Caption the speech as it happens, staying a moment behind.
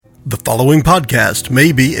The following podcast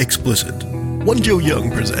may be explicit. One Joe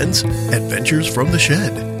Young presents Adventures from the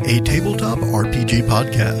Shed, a tabletop RPG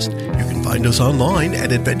podcast. You can find us online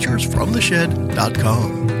at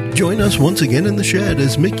adventuresfromtheshed.com. Join us once again in the shed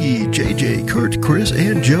as Mickey, JJ, Kurt, Chris,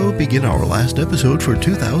 and Joe begin our last episode for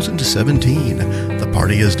 2017. The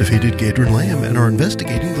party has defeated Gadrin Lamb and are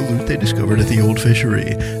investigating the loot they discovered at the old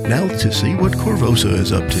fishery. Now to see what Corvosa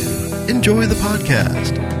is up to. Enjoy the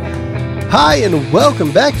podcast. Hi, and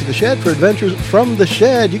welcome back to The Shed for Adventures from the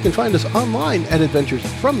Shed. You can find us online at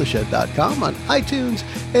adventuresfromtheshed.com, on iTunes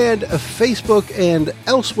and Facebook, and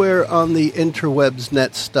elsewhere on the interwebs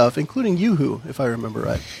net stuff, including Yoo-Hoo, if I remember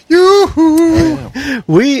right. Yoo-Hoo!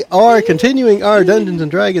 We are continuing our Dungeons &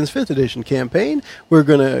 Dragons 5th edition campaign. We're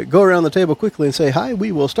going to go around the table quickly and say hi.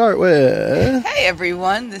 We will start with... Hey,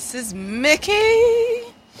 everyone. This is Mickey.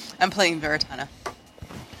 I'm playing Veritana.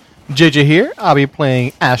 JJ here. I'll be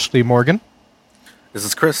playing Ashley Morgan. This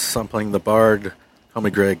is Chris. I'm playing the Bard. Call me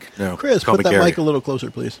Greg. No, Chris, call put me that Gary. mic a little closer,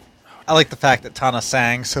 please. I like the fact that Tana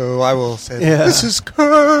sang, so I will say, Yeah. This is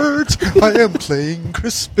Kurt. I am playing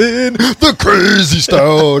Crispin, the crazy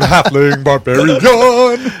stout halfling barbarian.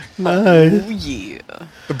 Nice. Oh, yeah.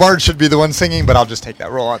 The bard should be the one singing, but I'll just take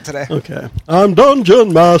that role on today. Okay. I'm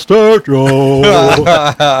Dungeon Master Joe.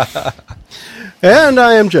 And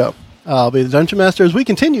I am Joe. I'll be the Dungeon Master as we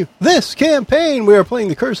continue this campaign. We are playing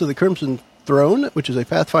The Curse of the Crimson Throne, which is a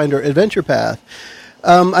Pathfinder adventure path.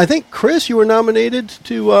 I think, Chris, you were nominated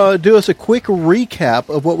to do us a quick recap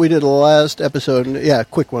of what we did last episode. Yeah,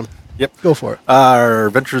 quick one. Yep. Go for it. Our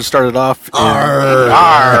adventures started off in...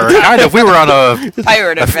 kind of. We were on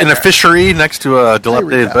Pirate in a adventure. fishery next to a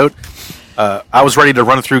dilapidated Pirate boat. I was ready to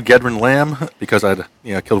run through Gedrin Lamb because I'd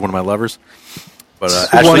killed one of my lovers. But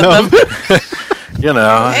Ashley, One of them.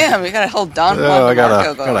 Damn, we got a whole Don Juan I got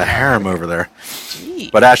DeMarco going a on. harem over there.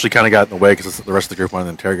 Jeez. But Ashley kind of got in the way because the rest of the group wanted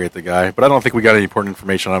to interrogate the guy. But I don't think we got any important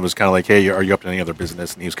information. I was kind of like, hey, are you up to any other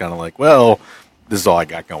business? And he was kind of like, well, this is all I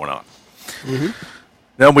got going on. Mm-hmm.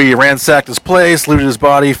 Then we ransacked his place, looted his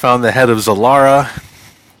body, found the head of Zalara,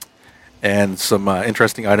 and some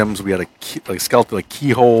interesting items. We had a skeletal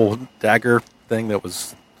keyhole dagger thing that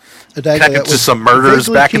was A dagger connected that to was some murders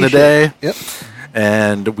vaguely back in the day. key-shaped. Yep.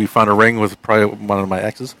 And we found a ring with probably one of my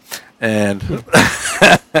exes. And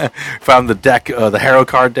found the deck, the Harrow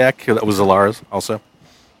card deck that was Zalara's also.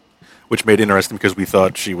 Which made it interesting because we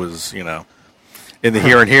thought she was, in the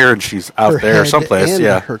here and here, and she's out Her there head someplace. and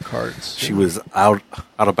Yeah, her cards. she was out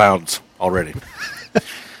of bounds already.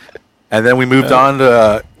 And then we moved on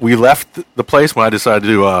to, we left the place when I decided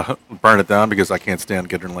to burn it down because I can't stand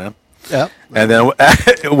Gedrin Lamb. Yep. And then,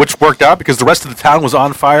 which worked out because the rest of the town was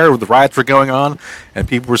on fire, the riots were going on, and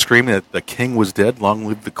people were screaming that the king was dead, long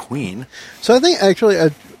live the queen. So I think, actually,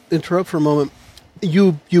 I'd interrupt for a moment.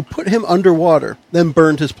 You put him underwater, then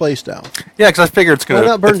burned his place down. Yeah, because I figured it's going Why to...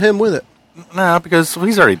 not burn him with it? Nah, because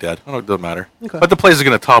he's already dead. It doesn't matter. Okay. But the place is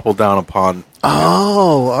going to topple down upon...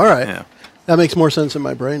 Oh, all right. Yeah. That makes more sense in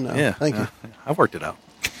my brain now. Yeah. Thank you. I've worked it out.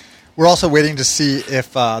 We're also waiting to see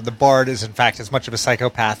if the bard is, in fact, as much of a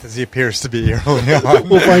psychopath as he appears to be early on.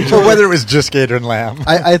 We'll find or out. whether it was just Gadrin Lamb.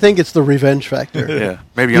 I think it's the revenge factor. Yeah.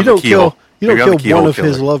 Maybe You I'm the don't keyhole. kill. You don't Maybe I'm the kill keyhole one of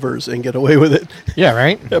his killer. lovers and get away with it. Yeah,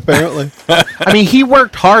 right? Apparently, I mean, he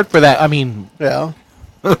worked hard for that. I mean, yeah.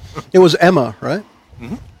 It was Emma, right?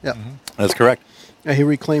 Mm-hmm. Yeah. That's correct. And he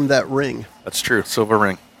reclaimed that ring. That's true. Silver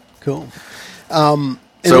ring. Cool. So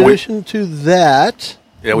in addition to that,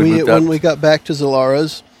 Yeah, we moved when up. we got back to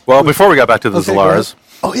Zalara's. Well, before we got back to the Okay, go Zalaras...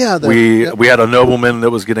 ahead. Oh yeah, We had a nobleman that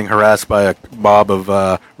was getting harassed by a mob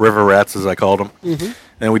of river rats, as I called them. Mm-hmm.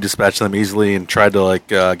 And we dispatched them easily and tried to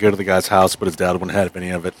go to the guy's house, but his dad wouldn't have any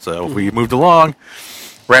of it. So we moved along,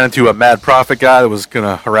 ran into a mad prophet guy that was going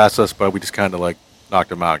to harass us, but we just kind of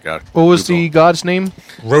knocked him out. what was the god's name?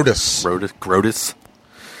 Rhodus. Grotus,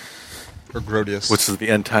 Or Grodius. which is the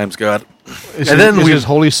end times god. Is, And it- then is we- his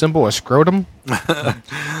holy symbol a scrotum?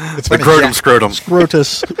 It's The funny, Grotum yeah. Scrotum.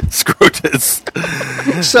 Scrotus.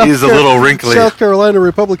 Scrotus. South He's a little wrinkly. South Carolina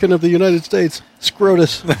Republican of the United States.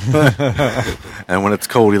 Scrotus. And when it's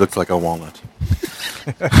cold, he looks like a walnut.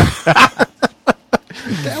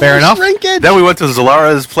 Fair enough. Shrinkage. Then we went to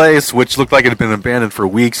Zalara's place, which looked like it had been abandoned for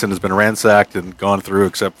weeks and has been ransacked and gone through,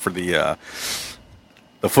 except for the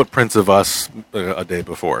footprints of us a day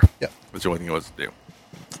before. Yeah. Was the only thing it was to do.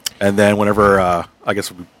 And then whenever I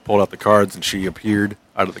guess we pulled out the cards and she appeared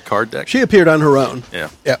out of the card deck. She appeared on her own. Yeah.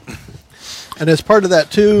 Yeah. And as part of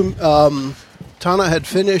that, too, Tana had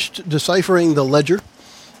finished deciphering the ledger,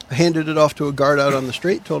 handed it off to a guard out on the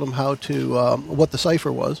street, told him how to what the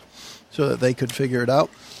cipher was so that they could figure it out.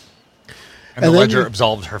 And the then ledger you-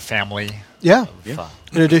 absolved her family Yeah. Yeah.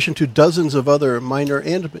 In addition to dozens of other minor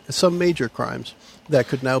and some major crimes that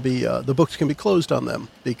could now be, the books can be closed on them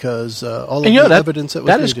because all of And the evidence that was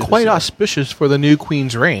that is needed quite there. auspicious for the new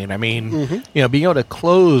Queen's reign. I mean, Mm-hmm. being able to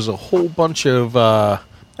close a whole bunch of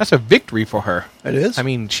that's a victory for her. It is. I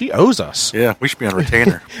mean, she owes us. Yeah, we should be on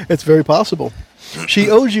retainer. It's very possible. She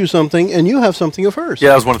owes you something, and you have something of hers. Yeah,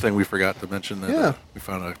 that was one thing we forgot to mention. That Yeah. we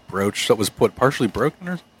found a brooch that was put partially broken.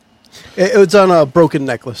 Or It was on a broken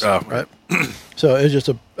necklace. Oh, right. So it's just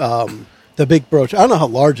the big brooch. I don't know how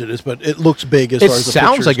large it is, but it looks big as It far as the sounds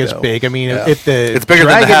pictures like it's go. big. I mean, Yeah. if the It's bigger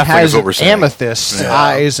than the dragon halfling is has what we're saying. amethyst Yeah.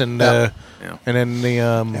 eyes, and Yeah. and then the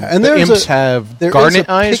And the there's imps a- have there is garnet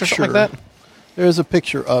a eyes or something like picture. that. There is a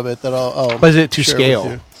picture of it that I'll But is it to share scale?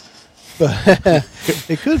 with you. But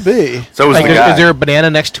it could be. so was Like, the guy. is there a banana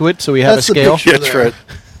next to it so we have That's a the scale? picture. Yeah, that's there. right.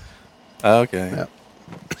 Okay. Yeah.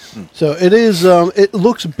 So it is. It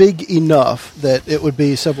looks big enough that it would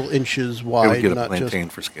be several inches I wide, would get a not plantain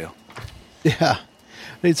for scale. just. Yeah,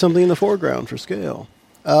 need something in the foreground for scale.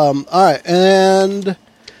 All right, and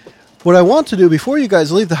what I want to do before you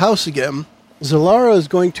guys leave the house again, Zalara is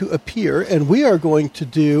going to appear, and we are going to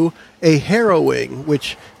do a harrowing,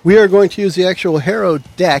 which we are going to use the actual harrow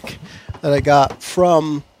deck that I got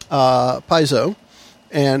from Paizo.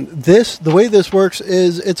 And this, the way this works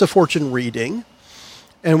is it's a fortune reading.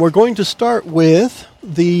 And we're going to start with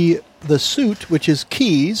the suit, which is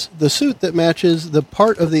keys, the suit that matches the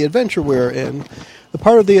part of the adventure we're in. The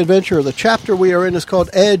part of the adventure, or the chapter we are in, is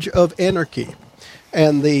called Edge of Anarchy.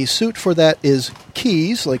 And the suit for that is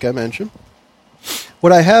keys, like I mentioned.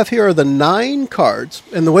 What I have here are the 9 cards.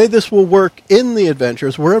 And the way this will work in the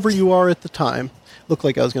adventures, wherever you are at the time. Looked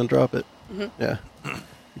like I was going to drop it. Yeah,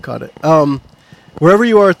 you caught it. Wherever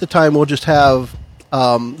you are at the time, we'll just have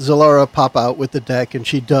Zalara pop out with the deck, and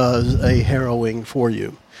she does a harrowing for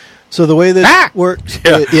you. So the way this works,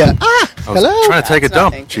 Yeah. Ah, I was hello. trying to take a That's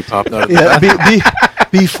dump. nothing. She popped out. Of Yeah,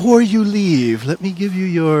 before you leave, let me give you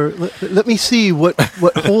your. Let me see what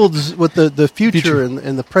holds, what the future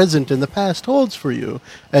and the present and the past holds for you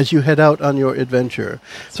as you head out on your adventure.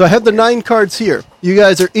 So I have the 9 cards here. You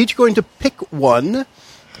guys are each going to pick one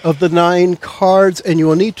of the 9 cards, and you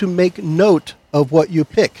will need to make note of what you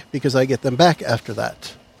pick because I get them back after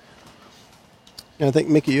that. And I think,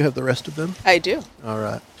 Mickey, you have the rest of them. I do. All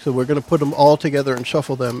right. So we're going to put them all together and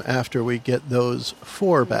shuffle them after we get those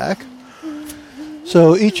 4 back.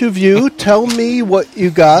 So each of you, tell me what you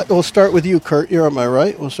got. We'll start with you, Kurt. You're on my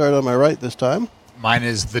right. We'll start on my right this time. Mine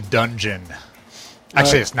is the dungeon.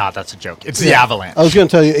 Actually, it's not. That's a joke. It's the avalanche. I was going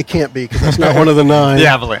to tell you it can't be because that's not one of the 9. The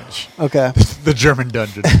avalanche. Okay. The German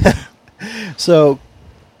dungeon. So,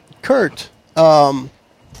 Kurt,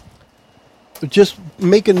 just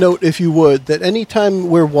make a note, if you would, that anytime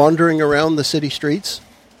we're wandering around the city streets,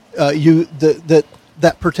 that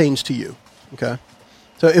pertains to you. Okay.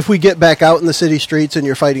 So if we get back out in the city streets and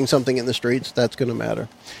you're fighting something in the streets, that's going to matter.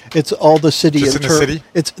 It's all the city. Just in the city?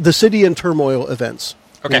 It's the city and turmoil events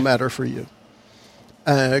Okay. will matter for you.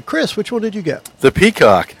 Chris, which one did you get? The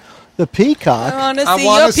peacock. The peacock. I want to I see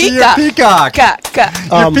wanna your see your peacock. peacock.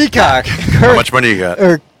 Your Your peacock. How much money you got?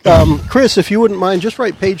 Or Chris, if you wouldn't mind, just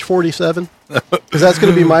write page 47 because that's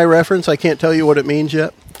going to be my reference. I can't tell you what it means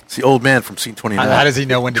yet. It's the old man from scene 29. How does he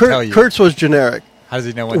know when to tell you? Kurt's was generic. How does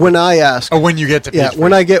he know when? When I ask, Oh, when you get to page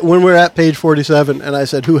when we're at page 47, and I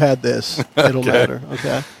said who had this, it'll matter.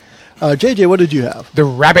 Okay. JJ, what did you have? The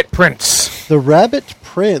Rabbit Prince. The Rabbit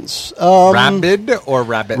Prince. Rabid or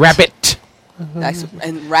rabbit? Rabbit. Nice.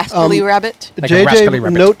 And Raspberry Rabbit. Like a rascally JJ,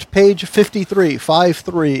 rabbit. note page 53,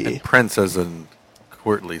 5-3. Prince as in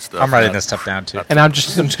courtly stuff. I'm writing not- this stuff down too. And I'm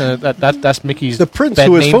just gonna that's Mickey's The prince bed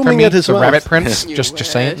who is name for foaming me, at his the mouth. Rabbit Prince. You just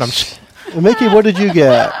saying. I'm wish. Mickey, what did you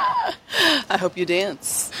get? I hope you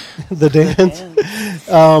dance. The dance.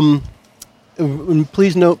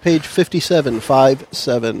 Please note page 57,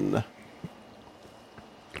 5-7.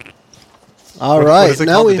 All right. What is it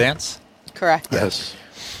now called? we The dance? Correct. Yes.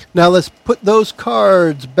 Now let's put those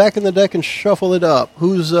cards back in the deck and shuffle it up.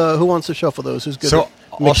 Who wants to shuffle those? Who's good? So at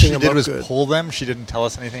all mixing she them did up was good? pull them. She didn't tell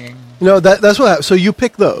us anything. No, that's what happened. So you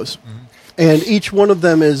pick those, and each one of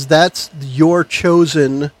them that's your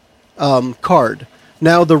chosen card.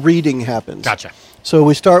 Now the reading happens. Gotcha. So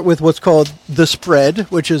we start with what's called the spread,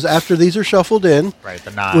 which is after these are shuffled in. Right,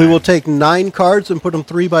 the 9. We will take 9 cards and put them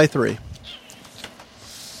 3 by 3.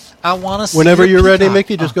 I want to see Whenever your you're ready, peacock.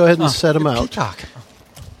 Mickey, just go ahead and set them your out. Peacock.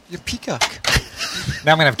 Your peacock.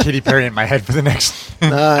 Now I'm going to have Katy Perry in my head for the next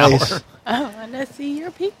Nice. hour. I want to see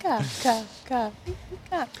your peacock. Peacock.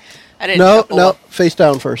 I didn't No, shuffle. no, face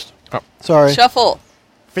down first. Oh. Sorry. Shuffle.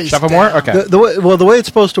 Face Shuffle down. more. Okay. The way, well, the way it's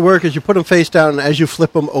supposed to work is you put them face down, and as you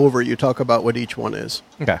flip them over, you talk about what each one is.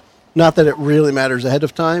 Okay. Not that it really matters ahead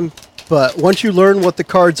of time, but once you learn what the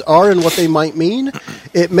cards are and what they might mean,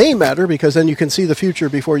 it may matter because then you can see the future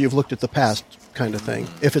before you've looked at the past, kind of thing,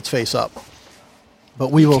 if it's face up.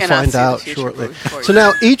 But we will cannot find see the out future shortly. before So you-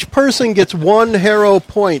 now each person gets 1 hero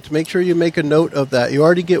point. Make sure you make a note of that. You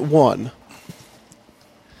already get 1.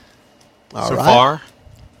 All So right. far,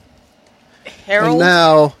 Harold. And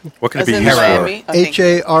now What can it as be in used for? Miami. Oh, thank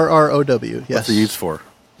you. Harrow. Yes. What's it used for?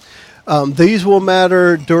 These will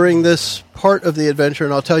matter during this part of the adventure,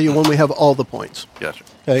 and I'll tell you when we have all the points. Gotcha.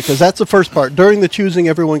 Okay, because that's the first part. During the choosing,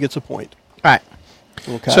 everyone gets a point. All right.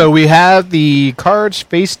 Okay. So we have the cards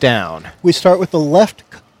face down. we start with the left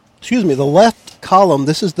column.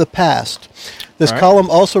 This is the past. This All right. column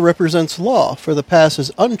also represents law, for the past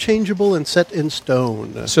is unchangeable and set in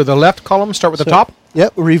stone. So the left column, start with the So- top.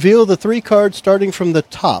 Yep, reveal the 3 cards starting from the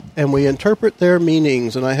top, and we interpret their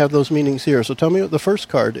meanings, and I have those meanings here. So tell me what the first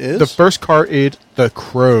card is. The first card is the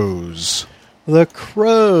crows. The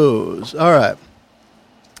crows. All right.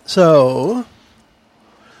 So,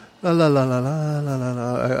 la la la la la la la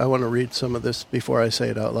la. I want to read some of this before I say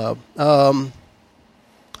it out loud. All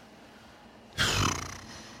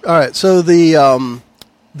right. So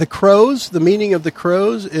the crows. The meaning of the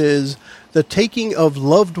crows is the taking of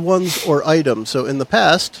loved ones or items. So in the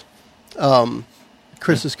past,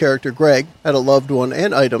 Chris's character Greg had a loved one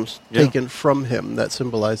and items Yeah. taken from him. That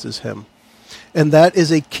symbolizes him. And that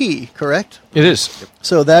is a key, correct? It is.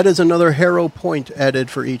 So that is another hero point added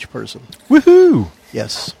for each person. Woohoo!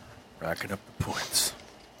 Yes. Racking up the points.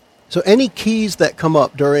 So any keys that come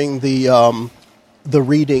up during the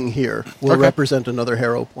reading here will Okay. represent another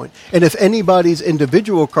hero point. And if anybody's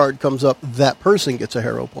individual card comes up, that person gets a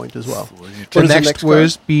hero point as well. The What is next card?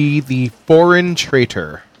 was be the foreign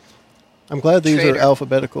traitor. I'm glad these Traitor. are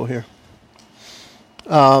alphabetical here.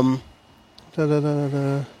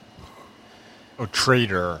 Da-da-da-da-da. Oh,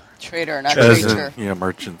 traitor. Trader, not As traitor. in,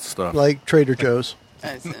 merchant stuff. Like Trader Joe's.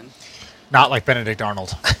 As in. Not like Benedict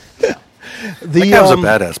Arnold. The, that guy was a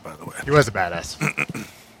badass, by the way. He was a badass.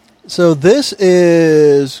 So this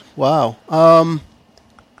is wow.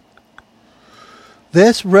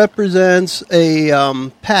 This represents a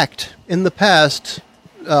pact. In the past,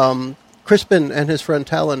 Crispin and his friend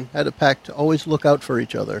Talon had a pact to always look out for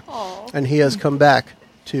each other, and he has come back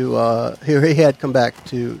to he had come back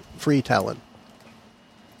to free Talon.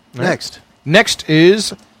 Next, Next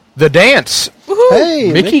is the dance.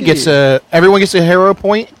 hey, Mickey gets everyone gets a hero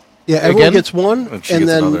point. yeah. Everyone again? gets one, And she and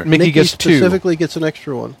gets then another. Mickey gets 2. specifically gets an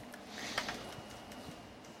extra one.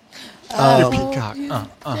 You're peacock.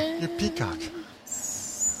 You're peacock.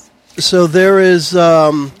 So there is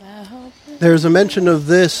there's a mention of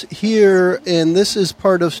this here, and this is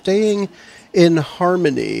part of staying in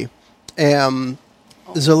harmony.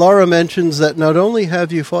 Zalara mentions that not only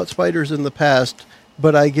have you fought spiders in the past,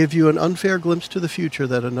 but I give you an unfair glimpse to the future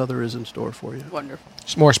that another is in store for you. Wonderful.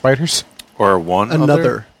 Some more spiders. Or one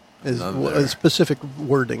Another is Another. a specific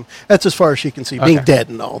wording. That's as far as she can see. Being Okay. dead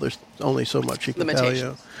and all, there's only so much she can tell you.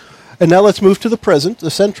 Limitations. And now let's move to the present, the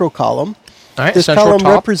central column. All right, This central column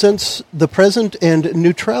top. represents the present and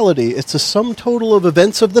neutrality. It's a sum total of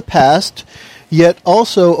events of the past, yet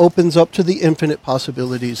also opens up to the infinite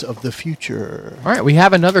possibilities of the future. All right, we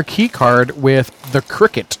have another key card with the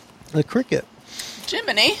cricket. The cricket.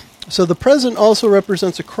 Jiminy. So the present also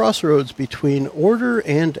represents a crossroads between order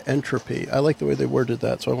and entropy. I like the way they worded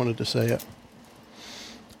that, so I wanted to say it.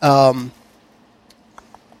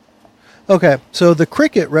 Okay, so the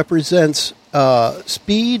cricket represents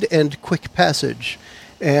speed and quick passage,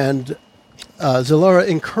 and Zalara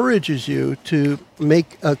encourages you to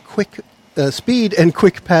make a quick speed and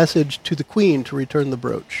quick passage to the queen to return the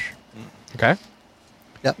brooch. Okay.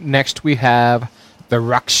 Yep. Next we have the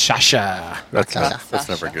Rakshasha. That's Rakshasha.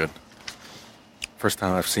 never good. First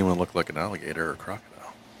time I've seen one look like an alligator or a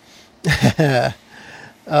crocodile.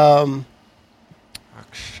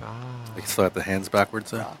 They still have the hands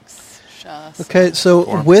backwards there. Rocks. Shas. Okay, so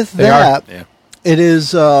Form. with They are. that, Yeah. it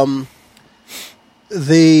is the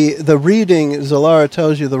reading. Zalara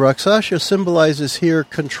tells you the Rakshasha symbolizes here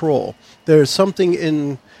control. There's something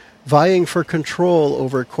in vying for control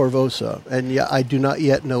over Corvosa, and I do not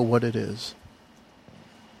yet know what it is.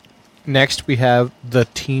 Next we have the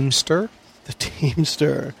Teamster. The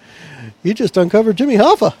Teamster. You just uncovered Jimmy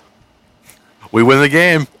Hoffa. We win the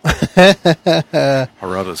game.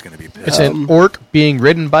 Harada's going to be It's pissed. an orc being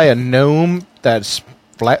ridden by a gnome that's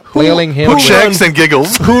flailing him. who with- checked? Checks and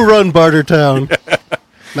giggles. Who run Bartertown?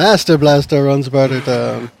 Master Blaster runs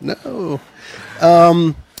Bartertown. No.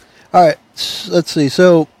 All right. Let's see.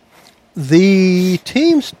 So the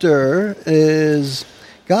Teamster is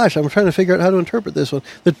Gosh, I'm trying to figure out how to interpret this one.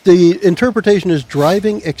 The interpretation is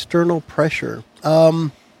driving external pressure. The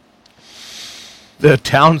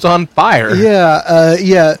town's on fire.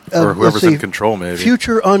 Yeah. Or whoever's let's see. in control, maybe.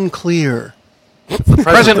 Future unclear.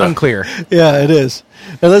 Present unclear. Yeah, it is.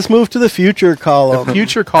 And let's move to the future column.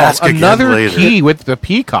 Future column. Ask again Another later. key with the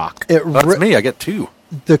peacock. That's me. I get 2.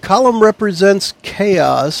 The column represents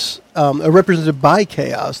chaos, represented by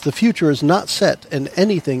chaos. The future is not set, and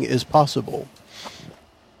anything is possible.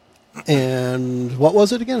 And what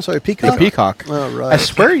was it again? Sorry, peacock? The peacock. Oh, right. I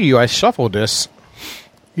swear to you, I shuffled this.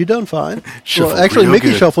 You done fine. Shuffled Well, actually, real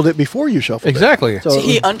Mickey good. shuffled it before you shuffled Exactly. it. So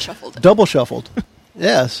He unshuffled it. double shuffled.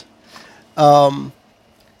 Yes. So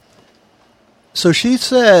she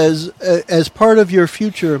says, as part of your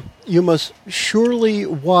future, you must surely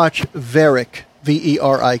watch Varric,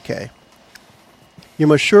 Verik. You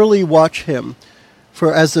must surely watch him,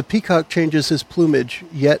 for as the peacock changes his plumage,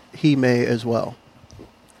 yet he may as well.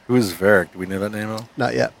 Who is Varric? Do we know that name, Al?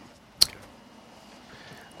 Not yet.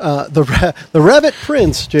 The Rabbit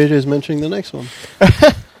Prince, JJ is mentioning the next one.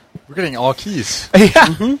 We're getting all keys. Yeah.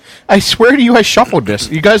 Mm-hmm. I swear to you, I shuffled this.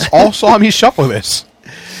 You guys all saw me shuffle this.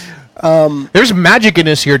 There's magic in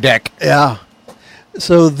this here deck. Yeah.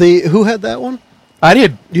 So who had that one? I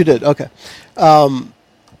did. You did, okay. And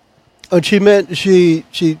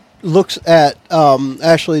she looks at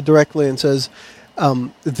Ashley directly and says,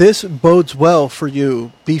 "This bodes well for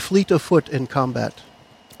you. Be fleet of foot in combat.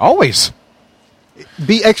 Always.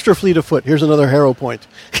 Be extra fleet of foot." Here's another hero point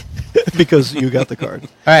because you got the card.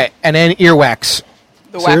 All right, and then earwax.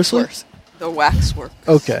 The Seriously? waxworks. The waxworks.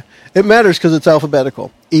 Okay, it matters because it's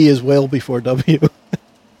alphabetical. E is well before W.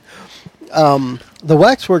 The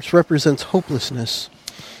waxworks represents hopelessness.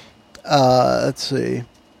 Let's see.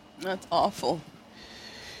 That's awful.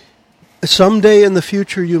 Someday in the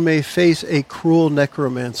future, you may face a cruel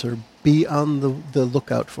necromancer. Be on the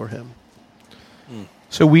lookout for him.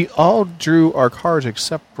 So we all drew our cards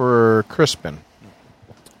except for Crispin.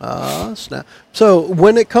 Snap. So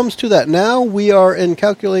when it comes to that, now we are in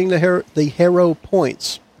calculating the hero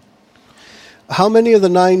points. How many of the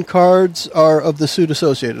 9 cards are of the suit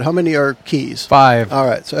associated? How many are keys? 5. All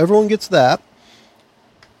right, so everyone gets that.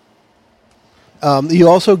 You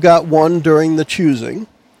also got 1 during the choosing.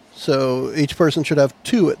 So each person should have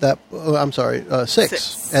 2 at that.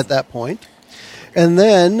 6 at that point. And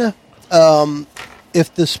then,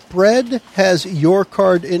 if the spread has your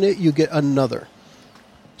card in it, you get another.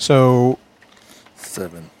 So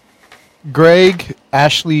 7. Greg,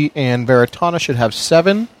 Ashley, and Veritana should have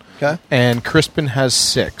 7, Okay. and Crispin has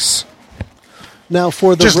 6. Now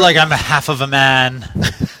for the Just like I'm a half of a man.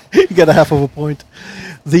 you get a half of a point.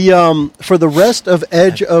 The for the rest of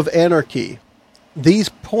Edge of Anarchy, these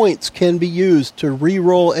points can be used to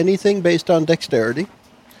re-roll anything based on dexterity,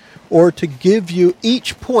 or to give you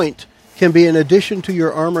each point can be in addition to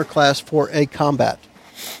your armor class for a combat.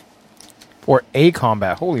 For a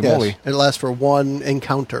combat. Holy Yes, moly. it lasts for 1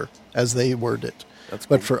 encounter, as they word it. That's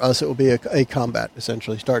But cool. for us, it will be a combat,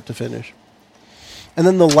 essentially, start to finish. And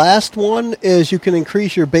then the last one is you can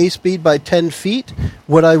increase your base speed by 10 feet.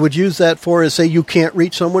 What I would use that for is, say you can't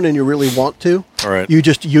reach someone and you really want to. All right. You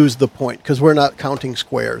just use the point, because we're not counting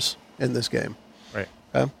squares in this game. Right.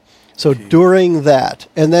 Okay? So during that,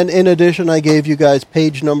 and then in addition, I gave you guys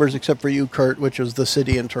page numbers, except for you, Kurt, which was the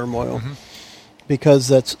City in Turmoil. Because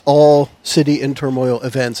that's all City in Turmoil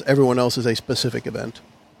events. Everyone else is a specific event.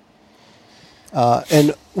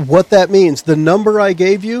 And what that means, the number I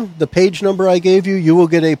gave you, the page number I gave you, you will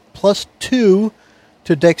get a +2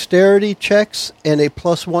 to dexterity checks and a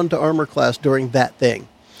 +1 to armor class during that thing.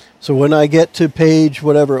 So when I get to page,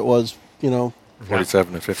 whatever it was,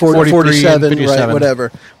 47 and 50. 43 47, and 57. right,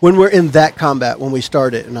 whatever. When we're in that combat, when we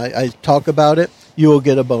start it, and I talk about it, you will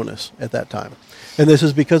get a bonus at that time. And this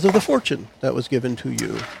is because of the fortune that was given to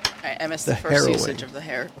you. I missed The the first heroine. usage of the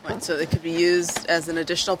hero point. So it could be used as an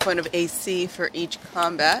additional point of AC for each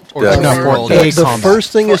combat. Or Yeah. No, re-roll for it. a The combat.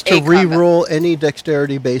 first thing For is to a combat. re-roll any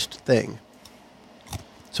dexterity-based thing.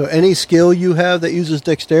 So any skill you have that uses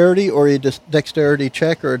dexterity, or a dexterity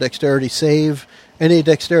check, or a dexterity save, any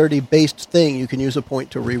dexterity-based thing, you can use a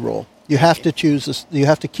point to re-roll. You have to choose this. You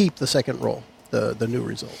have to keep the second roll, the new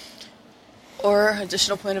result, Or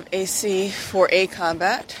additional point of AC for a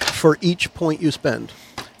combat. for each point you spend.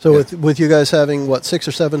 So with you guys having 6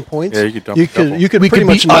 or 7 points, Yeah, you could dump a couple. you could We pretty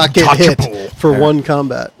could be much not get hit untouchable. for Yeah. one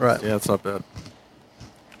combat, right? Yeah, that's not bad.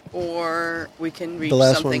 Or we can reach The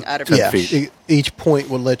last something one, out of yeah, feet. each point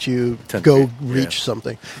will let you 10 go feet, reach yeah.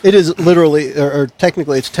 something. It is literally, or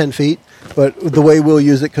technically, it's 10 feet. But the way we'll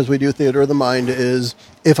use it, because we do Theater of the Mind, is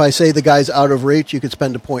if I say the guy's out of reach, you could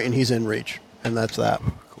spend a point and he's in reach, and that's that.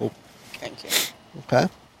 Cool. Thank you. Okay.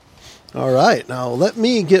 All right. Now, let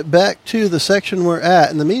me get back to the section we're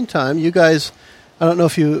at. In the meantime, you guys, I don't know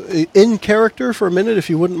if you, in character for a minute, if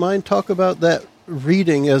you wouldn't mind, talk about that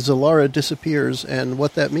reading as Zalara disappears and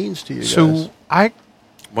what that means to you guys. So,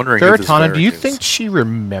 Wondering who this Veritana, Varric do you is. think she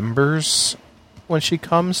remembers when she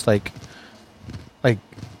comes? Like,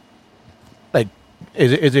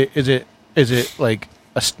 is it like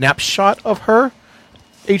a snapshot of her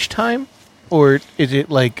each time, or is it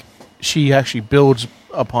like she actually builds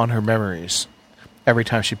upon her memories every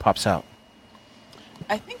time she pops out?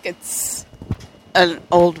 I think it's an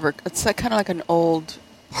old. It's kind of like an old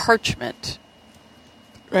parchment,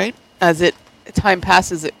 right? As time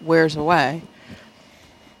passes, it wears away.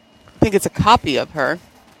 I think it's a copy of her.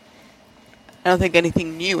 I don't think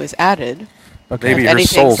anything new is added. Maybe If her anything,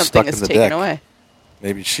 soul's something stuck in is the taken deck. away.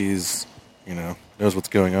 Maybe she's, knows what's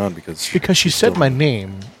going on because Because she she's said still- my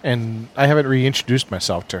name, and I haven't reintroduced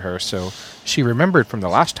myself to her, so she remembered from the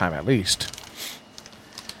last time at least.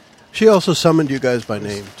 She also summoned you guys by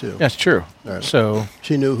name, too. That's true. All right. So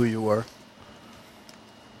She knew who you were.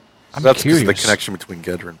 I'm That's because curious. of the connection between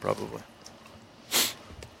Gedrin, probably.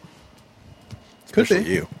 Could Especially be.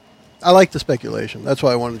 you. I like the speculation. That's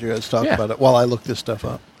why I wanted you guys to talk Yeah. about it while I look this stuff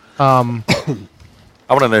up. I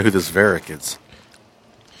want to know who this Varric is.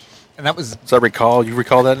 And that was Does I recall? You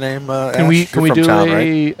recall that name? can we Ash? You're from do town,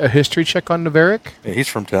 right? a history check on Naveric? Yeah, he's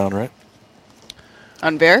from town, right?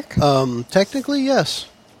 On Varric? Technically, yes.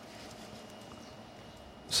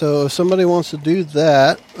 So if somebody wants to do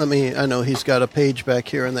that, I know he's got a page back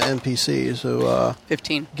here in the NPC, so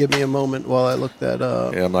 15. give me a moment while I look that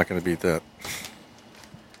up. Yeah, I'm not going to beat that.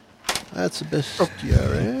 That's a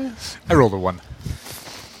bestiary. I rolled a 1.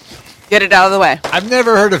 Get it out of the way. I've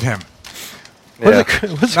never heard of him. Yeah.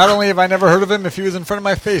 Not only have I never heard of him, if he was in front of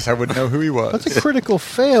my face, I would know who he was. That's a critical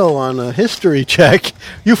fail on a history check.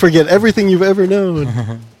 You forget everything you've ever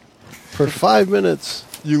known for 5 minutes.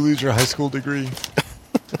 You lose your high school degree.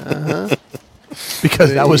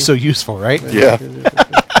 Because that was so useful, right? Yeah.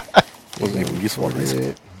 Wasn't even useful in high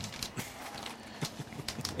school.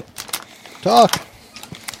 Talk.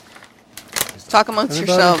 Talk amongst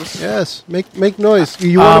Everybody. yourselves. Yes. Make noise.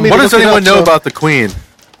 You wanted me to What does look it anyone up, know so- about the Queen?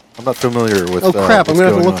 I'm not familiar with. Oh crap! I'm what's gonna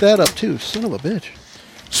have to going look on. that up too. Son of a bitch.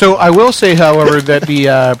 So I will say, however, that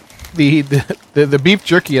the beef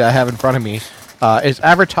jerky that I have in front of me is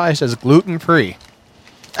advertised as gluten free.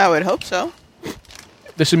 I would hope so.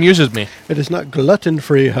 This amuses me. It is not gluten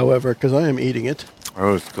free, however, because I am eating it.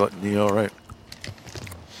 Oh, it's gluttony, all right.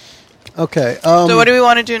 Okay. So what do we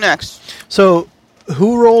want to do next? So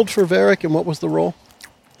who rolled for Varric and what was the roll?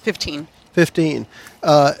 15. 15.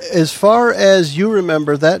 As far as you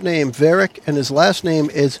remember, that name, Varric, and his last name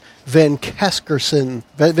is Van Kaskerson.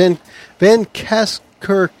 Van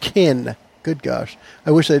Kaskerkin. Good gosh.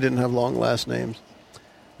 I wish they didn't have long last names.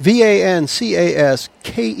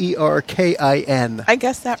 Vancaskerkin. I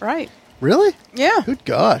guessed that right. Really? Yeah. Good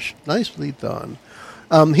gosh. Nicely done.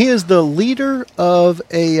 He is the leader of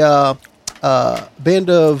a band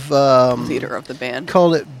of... Leader of the band.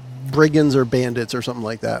 Call it brigands or bandits or something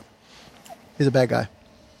like that. He's a bad guy.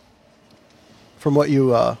 From what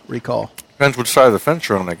you recall. Depends which side of the fence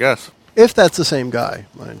you're on, I guess. If that's the same guy,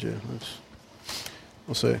 mind you.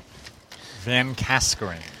 We'll see. Van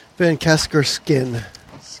Kaskering. Van Kaskerskin.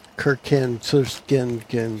 Kirkin.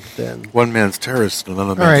 Skin. Then. One man's terrorist, and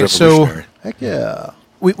another All right, man's so- revolutionary. Heck yeah.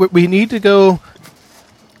 We need to go.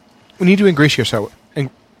 We need to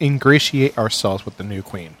ingratiate ourselves with the new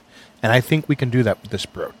queen, and I think we can do that with this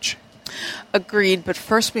brooch. Agreed, but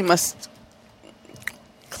first we must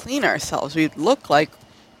clean ourselves. We look like,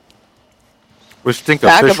 We stink of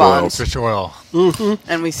fish oil Vagabonds. Fish oil.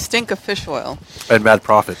 and we stink of fish oil. and mad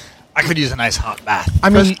profit. I could use a nice hot bath. I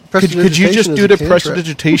mean, could you just prestidigitation do is the a cantrip.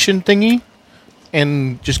 prestidigitation thingy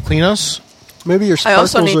and just clean us? Maybe your I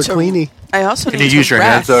also sparkles need are to. cleany. I also Can need you to use your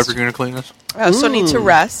hands rest. though if you're going to clean this? I also need to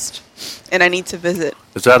rest, and I need to visit.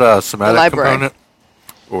 Is that a somatic library. component?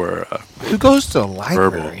 Or Who goes to the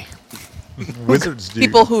library? Wizards do.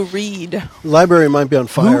 People who read. The library might be on Who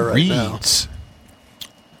fire right now. reads?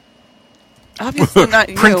 Obviously not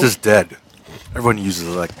you. print is dead. Everyone uses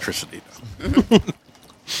electricity.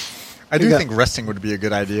 I do You got- think resting would be a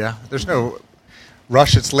good idea. There's no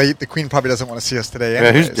rush. It's late. The queen probably doesn't want to see us today.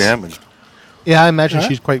 Yeah, who's anyways. damaged? Yeah, I imagine Huh?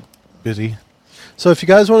 she's quite busy. So if you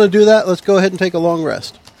guys want to do that, let's go ahead and take a long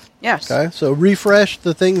rest. Yes. Okay? So refresh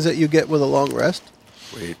the things that you get with a long rest.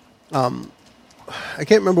 Wait. I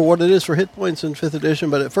can't remember what it is for hit points in 5th edition,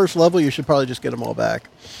 but at first level, you should probably just get them all back.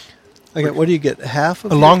 Okay, what do you get? Half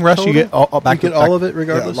of A your long rest, you total? get all back. You get all of it Yeah,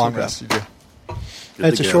 regardless? long Okay. rest. You do. Good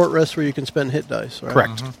It's to a go. short rest where you can spend hit dice, right?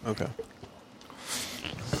 Correct. Okay.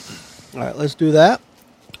 All right, let's do that.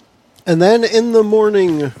 And then in the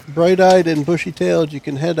morning, bright-eyed and bushy-tailed, you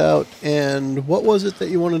can head out. And what was it that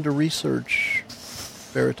you wanted to research,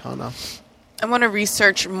 Veritana? I want to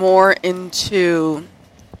research more into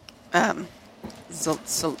Zalara.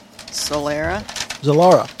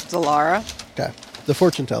 Okay. The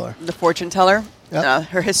fortune teller. The fortune teller. Yep.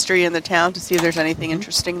 Her history in the town to see if there's anything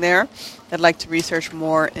interesting there. I'd like to research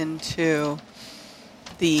more into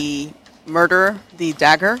the murderer, the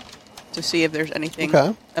dagger, to see if there's anything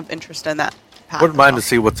of interest in that path. Wouldn't mind to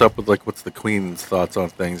see what's up with what's the Queen's thoughts on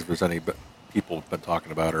things, if there's any people been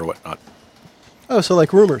talking about her or whatnot. Oh, so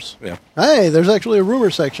like rumors. Yeah. Hey, there's actually a rumor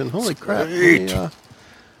section. Holy crap. Sweet. Let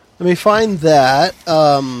me find that.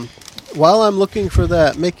 While I'm looking for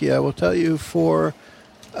that, Mickey, I will tell you for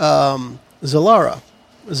Zalara.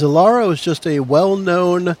 Zalara was just a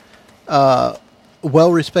well-known,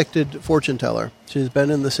 well-respected fortune teller. She's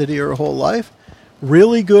been in the city her whole life.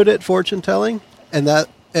 Really good at fortune telling, and that,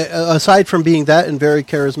 aside from being that and very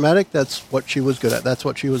charismatic, that's what she was good at. That's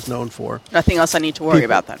what she was known for. Nothing else I need to worry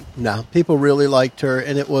about then. No, people really liked her,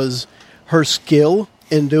 and it was her skill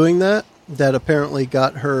in doing that apparently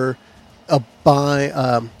got her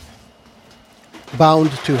bound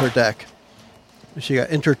to her deck. She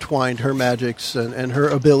got intertwined. Her magics and her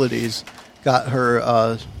abilities got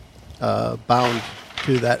her bound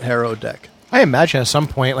to that Harrow deck. I imagine at some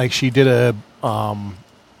point, like she did a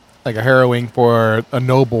harrowing for a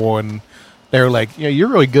noble, and they're like, "Yeah, you're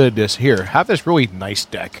really good at this. Here, have this really nice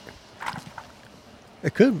deck."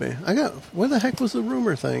 It could be. Where the heck was the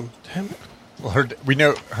rumor thing? Damn it. Well, we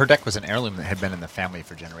know her deck was an heirloom that had been in the family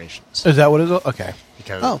for generations. Is that what it is? Okay.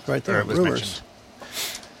 Because right there, it was rumors. mentioned.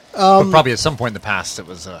 But probably at some point in the past, it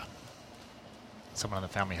was someone in the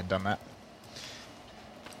family had done that.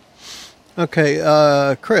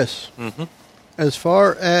 Okay, Chris. Mm-hmm. As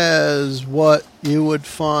far as what you would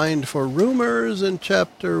find for rumors in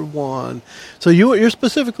Chapter 1, so you're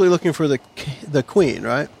specifically looking for the Queen,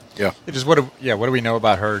 right? Yeah. What do we know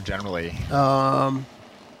about her generally? I'm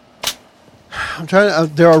trying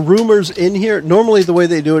to. There are rumors in here. Normally, the way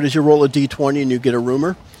they do it is you roll a d20 and you get a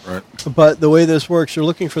rumor. Right. But the way this works, you're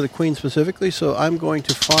looking for the Queen specifically. So I'm going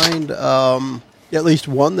to find at least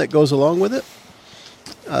one that goes along with it.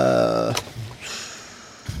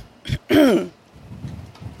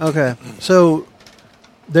 Okay. So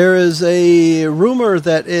there is a rumor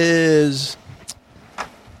that is,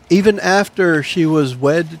 even after she was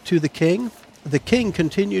wed to the king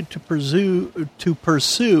continued to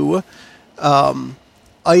pursue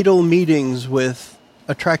idle meetings with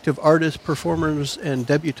attractive artists, performers, and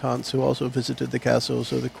debutantes who also visited the castle.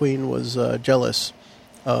 So the Queen was jealous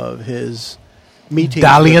of his meetings.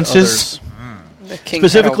 Dalliances? With others. The king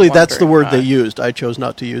Specifically, had a that's the word wandering they eye. used. I chose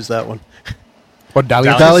not to use that one. What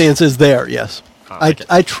dalliances? Dalliance is there, yes. Okay.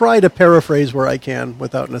 I try to paraphrase where I can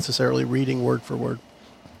without necessarily reading word for word.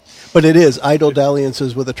 But it is idle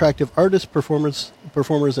dalliances with attractive artists, performers,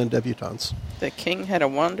 and debutantes. The king had a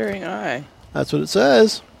wandering eye. That's what it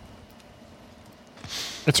says.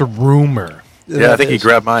 It's a rumor. Yeah, I think he is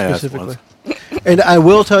grabbed my ass specifically. And I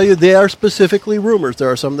will tell you, they are specifically rumors. There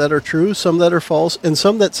are some that are true, some that are false, and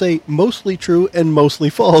some that say mostly true and mostly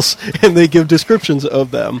false, and they give descriptions of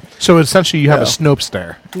them. So essentially, you have a Yeah. Snopes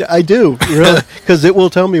there. I do, really, because it will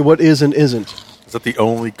tell me what is and isn't. Is that the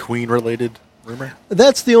only Queen-related rumor?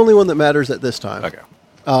 That's the only one that matters at this time. Okay.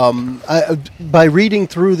 By reading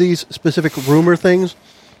through these specific rumor things,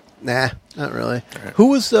 nah, not really. Right. Who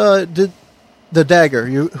was did the dagger?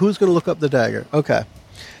 Who's going to look up the dagger? Okay.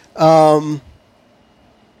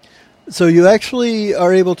 So you actually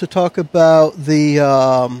are able to talk about the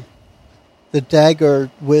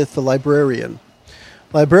dagger with the librarian.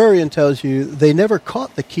 Librarian tells you they never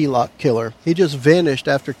caught the Keylock killer. He just vanished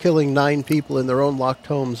after killing 9 people in their own locked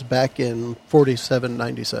homes back in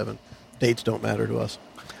 4797. Dates don't matter to us.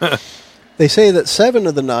 They say that 7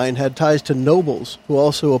 of the 9 had ties to nobles who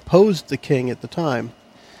also opposed the king at the time.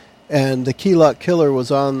 And the Keylock killer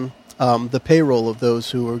was on the payroll of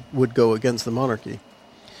those who would go against the monarchy.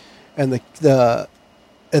 And they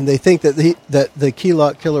think that the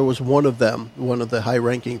Keylock killer was one of them, one of the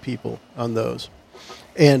high-ranking people on those.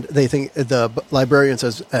 And they think the librarian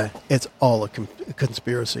says it's all a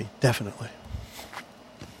conspiracy, definitely.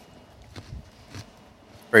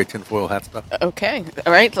 Very tinfoil hat stuff. Okay.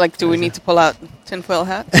 All right. Like, do we need to pull out tinfoil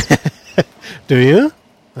hats? Do you?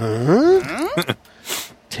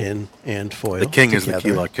 Tin and foil. The king is the together.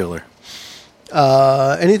 Keylock killer.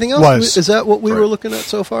 Anything else? Was. Is that what we were Right. looking at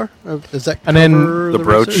so far? Does that And then cover the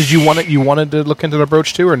brooch. research? Did you wanted to look into the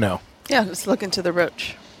brooch too, or no? Yeah, let's look into the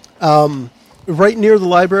roach. Right near the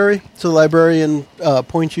library. So the librarian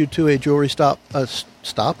points you to a jewelry shop,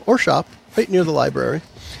 right near the library.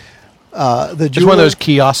 The Just one of those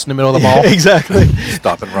kiosks in the middle of the mall. Exactly.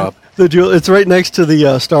 Stop and rob. The jeweler. It's right next to the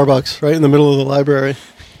Starbucks, right in the middle of the library.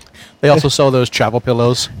 They also sell those travel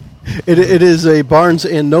pillows. It is a Barnes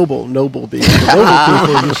and Noble. Noble being the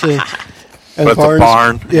noble people, you see. And But it's a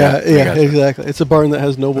barn. Yeah, I gotcha. exactly. It's a barn that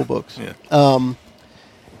has Noble books. Yeah.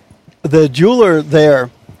 The jeweler there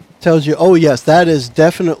tells you, oh, yes, that is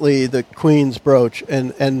definitely the Queen's brooch,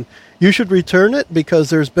 and you should return it because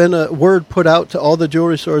there's been a word put out to all the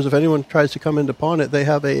jewelry stores. If anyone tries to come in to pawn it, they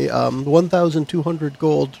have a 1,200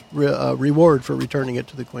 gold reward for returning it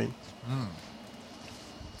to the Queen.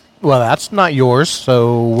 Well, that's not yours,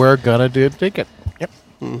 so we're gonna take it. Yep.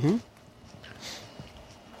 Mm-hmm.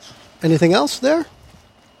 Anything else there?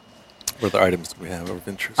 What are the items we have of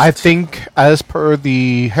interest? I think, as per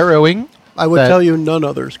the harrowing, I would that- tell you none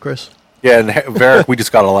others, Chris. Yeah, and Varric, we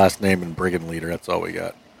just got a last name and brigand leader. That's all we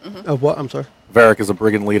got. Of what? I'm sorry. Varric is a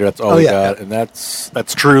brigand leader. That's all Oh, we yeah, got, yeah. and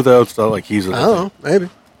that's true though. It's not like he's. I don't know. Maybe.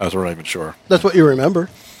 I was not even sure. That's what you remember.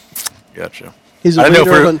 Gotcha. He's a I didn't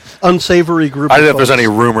know leader if of an unsavory group I of don't know if there's folks. any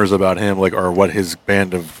rumors about him, like, or what his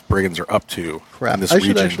band of brigands are up to Crap. in this I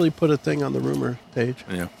region. should actually put a thing on the rumor page.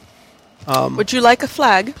 Yeah. Would you like a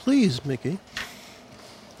flag? Please, Mickey.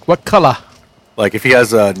 what color? Like, if he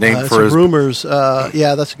has a name It's for his. rumors.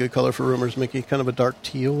 Yeah, that's a good color for rumors, Mickey. Kind of a dark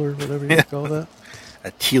teal or whatever you call that. I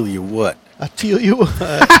tell you what. A teal you.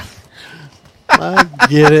 I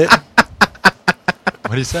get it.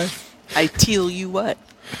 What do you say? I tell you what.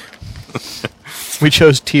 We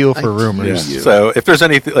chose teal for I- Yeah. rumors. you. So, if there's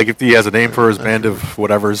anything, like, if he has a name for his band of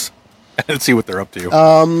whatevers, let's see what they're up to.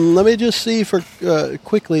 Let me just see for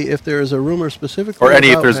quickly if there is a rumor specifically or any,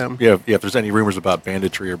 if about there's, him. if there's any rumors about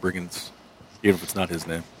banditry or brigands, even if it's not his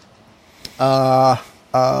name.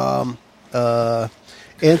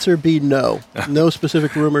 Answer B, no. No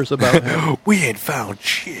specific rumors about him. We ain't found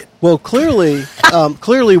shit. Well, clearly,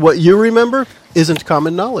 what you remember isn't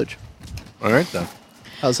common knowledge. All right, then.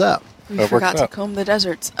 How's that? We That works forgot to out. comb the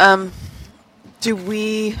deserts. When do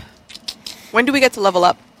we get to level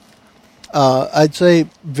up? I'd say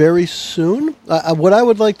very soon. What I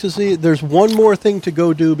would like to see, there's one more thing to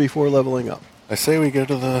go do before leveling up. I say we go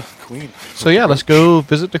to the Queen. So yeah, let's go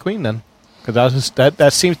visit the Queen then, because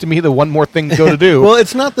that seems to me the one more thing to go to do. Well,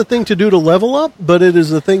 it's not the thing to do to level up, but it is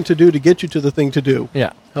the thing to do to get you to the thing to do.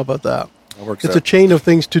 yeah. How about that? That works It's out. a chain of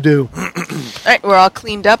things to do. All right, we're all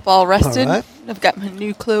cleaned up, all rested. All right. I've got my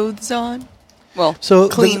new clothes on. Well, So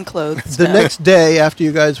clean clothes. The now. next day after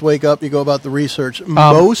you guys wake up, you go about the research.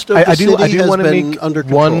 Most of the I city has wanna been make under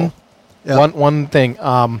control. one thing.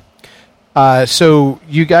 So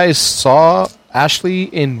you guys saw Ashley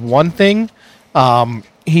in one thing.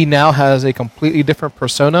 He now has a completely different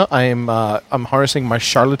persona. I'm harnessing my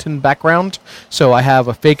charlatan background, so I have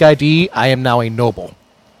a fake ID. I am now a noble.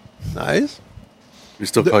 Nice. We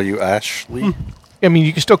still call you Ashley? I mean,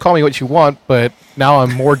 you can still call me what you want, but now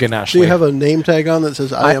I'm Morgan Do Ashley. you have a name tag on that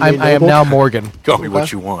says I am a I am noble"? now Morgan. Call me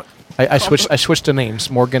what you want. I switched the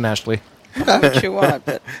names. Morgan Ashley. what you want,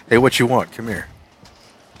 but Hey, what you want? Come here.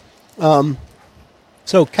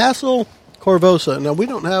 So Castle Corvosa. Now we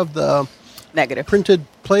don't have the negative. printed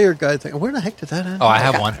player guide thing. Where the heck did that end? Oh, I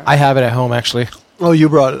have one. I have it at home actually. Oh, you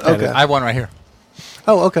brought it. Okay. I have one right here.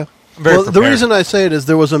 Oh, okay. I'm very Well, the prepared. reason I say it is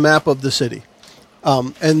there was a map of the city,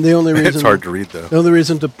 and the only reason It's hard to read, though. The only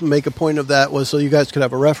reason to make a point of that was so you guys could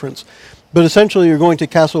have a reference. But essentially, you're going to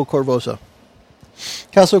Castle Corvosa.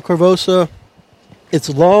 Castle Corvosa, its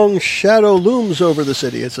long shadow looms over the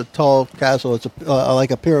city. It's a tall castle. It's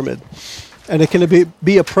like a pyramid, and it can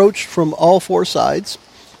be approached from all four sides.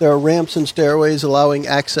 There are ramps and stairways allowing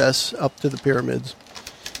access up to the pyramids.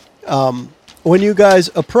 When you guys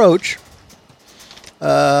approach,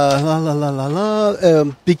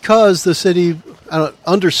 because the city,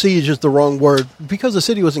 under siege is the wrong word, because the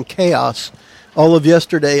city was in chaos all of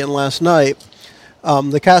yesterday and last night,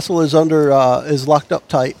 the castle is is locked up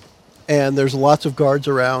tight, and there's lots of guards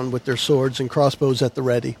around with their swords and crossbows at the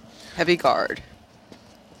ready. Heavy guard.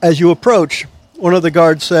 As you approach, one of the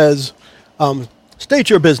guards says, state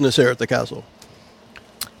your business here at the castle.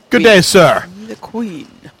 Good day, sir. The queen.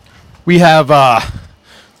 We have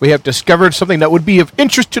discovered something that would be of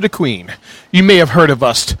interest to the Queen. You may have heard of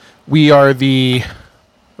us. We are the...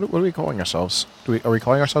 What are we calling ourselves? Are we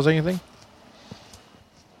calling ourselves anything?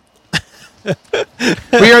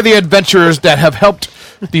 We are the adventurers that have helped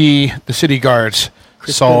the city guards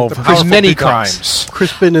solve the powerful many big guns. crimes.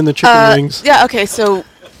 Crispin and the chicken wings. Yeah. Okay. So,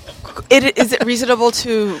 is it reasonable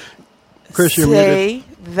to Chris, you're say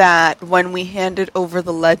that when we handed over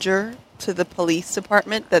the ledger to the police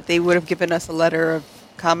department, that they would have given us a letter of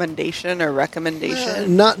commendation or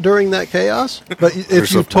recommendation? Not during that chaos, but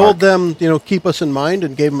if you told them, keep us in mind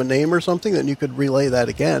and gave them a name or something, then you could relay that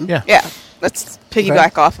again. Yeah. Yeah, let's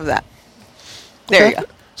piggyback off of that. There you go.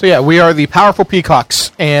 So yeah, we are the powerful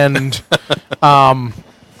peacocks, and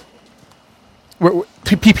we're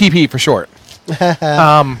PPP for short.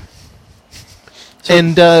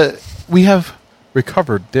 And we have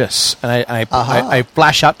recovered this, and I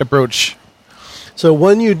flash out the brooch. So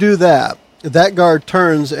when you do that, that guard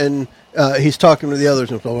turns and he's talking to the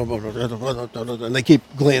others, and they keep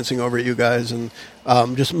glancing over at you guys and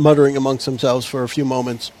just muttering amongst themselves for a few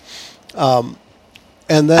moments.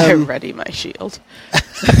 And then I ready my shield.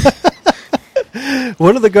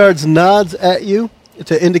 one of the guards nods at you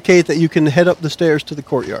to indicate that you can head up the stairs to the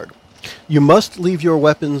courtyard. You must leave your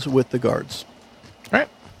weapons with the guards. All right.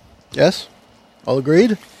 Yes? All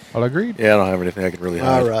agreed? All agreed. Yeah, I don't have anything I can really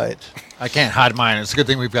hide. All right. I can't hide mine. It's a good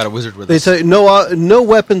thing we've got a wizard with They us. say no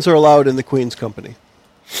weapons are allowed in the Queen's company.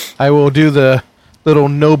 I will do the little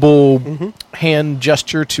noble hand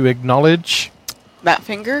gesture to acknowledge. That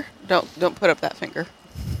finger? Don't put up that finger.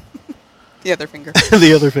 The other finger.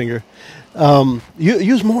 The other finger. You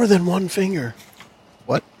use more than one finger.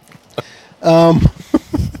 What?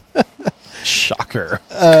 Shocker.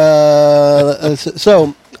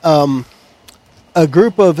 A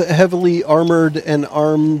group of heavily armored and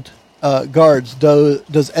armed guards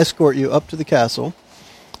does escort you up to the castle,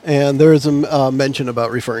 and there is a mention about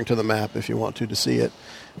referring to the map if you want to see it.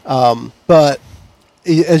 But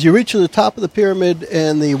as you reach to the top of the pyramid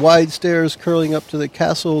and the wide stairs curling up to the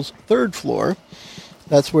castle's third floor,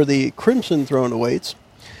 that's where the Crimson Throne awaits.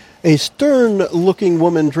 A stern-looking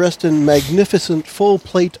woman dressed in magnificent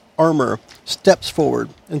full-plate armor steps forward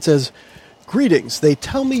and says, "Greetings. They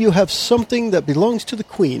tell me you have something that belongs to the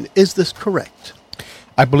Queen. Is this correct?"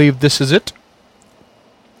 I believe this is it.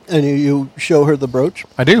 And you show her the brooch.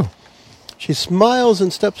 I do. She smiles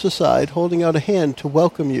and steps aside, holding out a hand to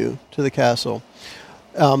welcome you to the castle.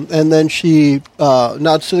 And then she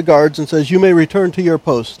nods to the guards and says, "You may return to your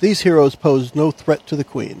posts. These heroes pose no threat to the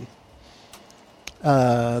Queen."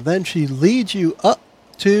 Then she leads you up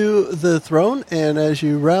to the throne, and as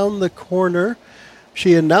you round the corner,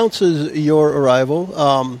 she announces your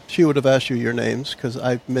arrival. She would have asked you your names, because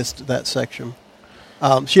I missed that section.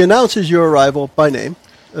 She announces your arrival by name.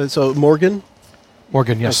 So Morgan?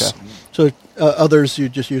 Morgan, yes. Okay. So others, you're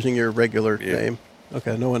just using your regular name.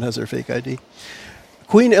 Okay, no one has their fake ID.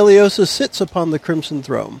 Queen Eliosa sits upon the Crimson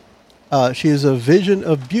Throne. She is a vision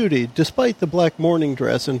of beauty, despite the black mourning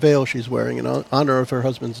dress and veil she's wearing in honor of her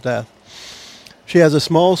husband's death. She has a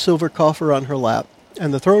small silver coffer on her lap,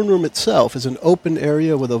 and the throne room itself is an open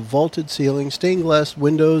area with a vaulted ceiling, stained glass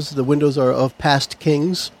windows. The windows are of past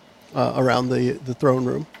kings around the throne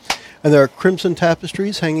room. And there are crimson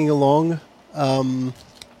tapestries hanging alongside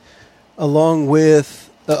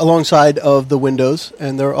of the windows,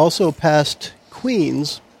 and there are also past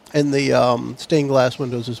queens in the stained glass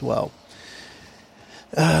windows as well.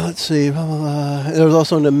 Let's see. There's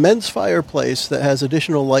also an immense fireplace that has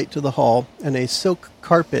additional light to the hall, and a silk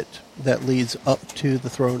carpet that leads up to the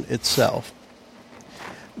throne itself.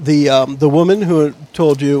 The woman who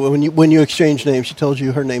told you when you exchanged names, she told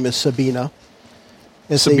you her name is Sabina.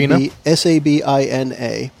 Sabina.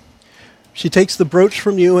 She takes the brooch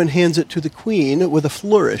from you and hands it to the Queen with a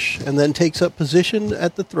flourish, and then takes up position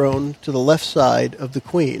at the throne to the left side of the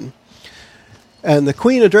Queen. And the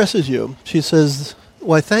Queen addresses you. She says,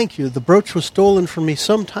 "Why, thank you. The brooch was stolen from me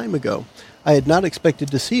some time ago. I had not expected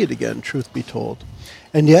to see it again, truth be told.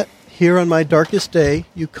 And yet, here on my darkest day,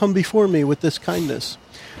 you come before me with this kindness.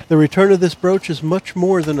 The return of this brooch is much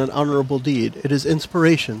more than an honorable deed. It is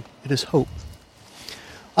inspiration. It is hope.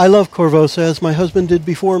 I love Korvosa as my husband did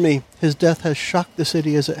before me. His death has shocked the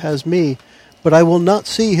city as it has me, but I will not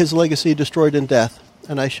see his legacy destroyed in death,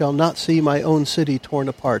 and I shall not see my own city torn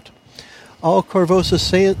apart. All Korvosa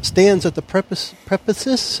stands at the precipice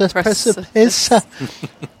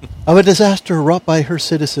of a disaster wrought by her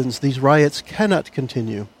citizens. These riots cannot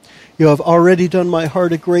continue. You have already done my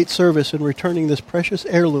heart a great service in returning this precious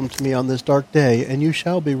heirloom to me on this dark day, and you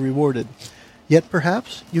shall be rewarded. Yet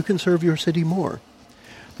perhaps you can serve your city more.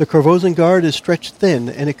 The Korvosan Guard is stretched thin,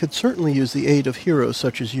 and it could certainly use the aid of heroes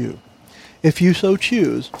such as you. If you so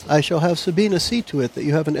choose, I shall have Sabina see to it that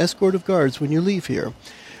you have an escort of guards when you leave here.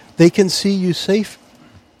 They can see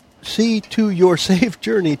to your safe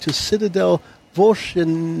journey to Citadel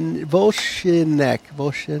Volshynek. Volshynek.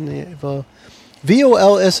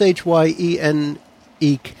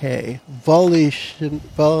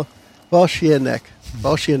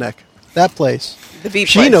 Volshynek. That place. The V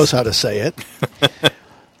She place. knows how to say it.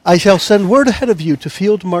 I shall send word ahead of you to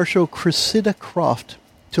Field Marshal Cressida Croft.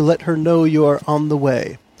 to let her know you are on the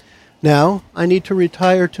way. Now, I need to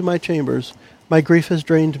retire to my chambers. My grief has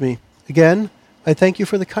drained me. Again, I thank you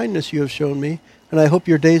for the kindness you have shown me, and I hope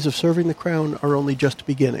your days of serving the crown are only just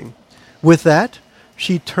beginning." With that,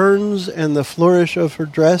 she turns, and the flourish of her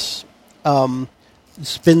dress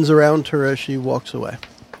spins around her as she walks away.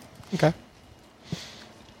 Okay.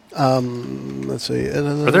 Let's see.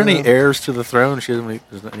 Are there any heirs to the throne? She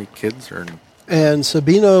doesn't any kids or? And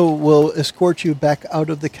Sabina will escort you back out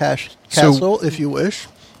of the castle if you wish.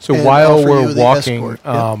 So and while offer we're you the walking, escort.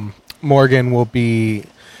 Yeah. Morgan will be,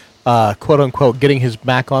 quote unquote, getting his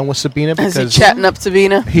back on with Sabina Is because he chatting up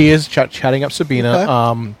Sabina? he is chatting up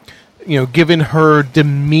Sabina. Okay. Given her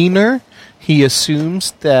demeanor, he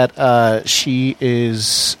assumes that she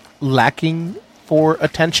is lacking for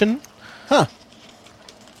attention. Huh.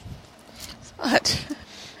 What?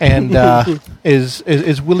 And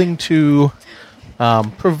is willing to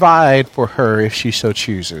provide for her if she so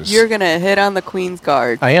chooses. You're going to hit on the Queen's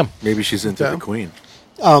Guard. I am. Maybe she's into Okay. the queen.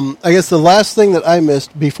 I guess the last thing that I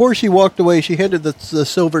missed, before she walked away, she handed the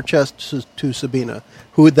silver chest to Sabina,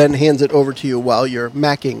 who then hands it over to you while you're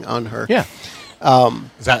macking on her. Yeah.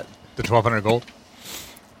 Is that the 1,200 gold?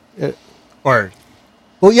 Uh, Or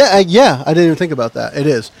Well, yeah, I didn't even think about that. It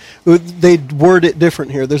is. They word it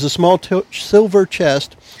different here. There's a small silver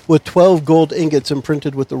chest with 12 gold ingots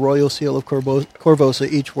imprinted with the royal seal of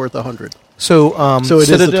Korvosa, each worth 100. So, So it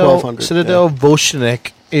is the 1200, Citadel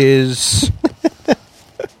Volshinik is...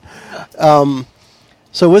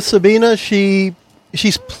 So with Sabina, she's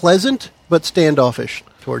pleasant but standoffish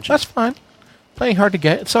towards you. That's fine. Playing hard to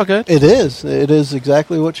get. It's all good. It is. It is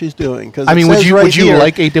exactly what she's doing. 'Cause I it mean, would says you- right would you here,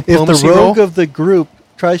 like a diplomacy if the rogue roll? of the group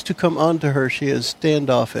tries to come onto her, she is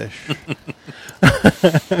standoffish.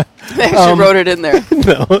 They actually wrote it in there.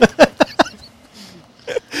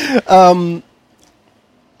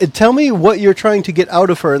 Tell me what you're trying to get out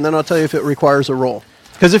of her, and then I'll tell you if it requires a roll.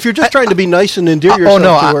 Because if you're just trying to be nice and endear yourself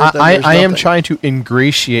to her, then there's I am nothing. trying to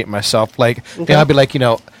ingratiate myself. Like, Okay. I'd be like,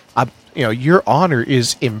 your honor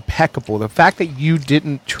is impeccable. The fact that you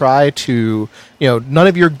didn't try to, none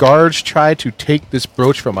of your guards tried to take this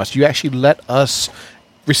brooch from us. You actually let us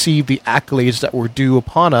receive the accolades that were due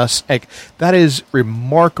upon us. Like, that is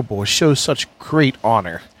remarkable. It shows such great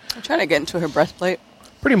honor. I'm trying to get into her breastplate.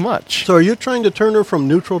 Pretty much. So are you trying to turn her from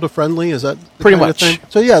neutral to friendly? Is that the Pretty kind of much. thing?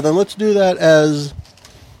 So yeah, then let's do that as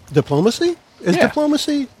diplomacy. Is Yeah.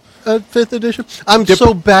 diplomacy 5th edition? I'm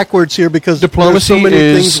so backwards here because Diplomacy there's so many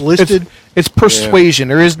is things listed. It's persuasion.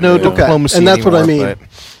 There is no Yeah. Okay, diplomacy, and that's what I anymore, mean.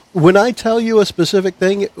 but- When I tell you a specific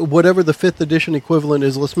thing, whatever the 5th edition equivalent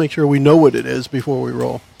is, let's make sure we know what it is before we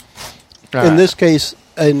roll. All In right. this case,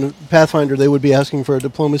 in Pathfinder, they would be asking for a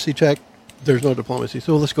diplomacy check. There's no diplomacy,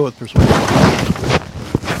 so let's go with persuasion.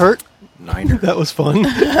 Kurt, 9. that was fun.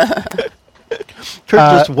 Kurt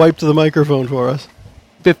just wiped the microphone for us.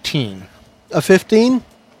 15. A 15?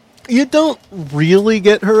 You don't really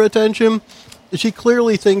get her attention. She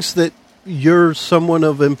clearly thinks that you're someone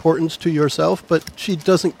of importance to yourself, but she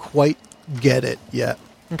doesn't quite get it yet.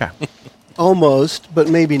 Okay. Almost, but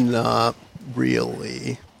maybe not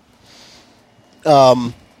really.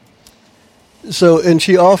 So, and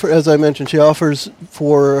she as I mentioned, she offers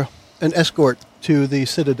for an escort to the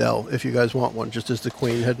Citadel if you guys want one, just as the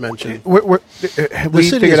Queen had mentioned. Have The we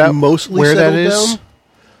city figured is out mostly where that settled is?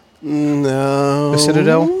 down. No. The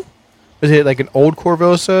Citadel? Is it like an old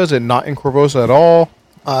Korvosa? Is it not in Korvosa at all?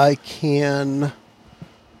 I can.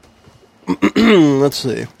 Let's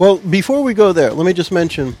see. Well, before we go there, let me just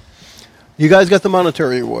mention you guys got the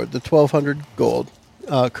monetary reward, the 1,200 gold.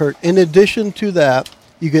 Kurt, in addition to that,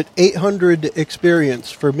 you get 800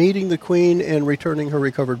 experience for meeting the Queen and returning her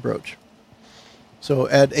recovered brooch. So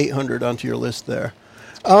add 800 onto your list there.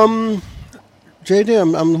 JD,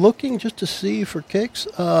 I'm looking just to see for kicks.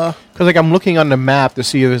 Because I'm looking on the map to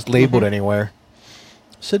see if it's labeled anywhere.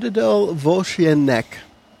 Citadel Volshinek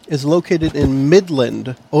is located in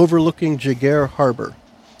Midland, overlooking Jaguar Harbor.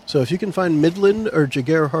 So if you can find Midland or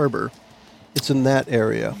Jaguar Harbor, it's in that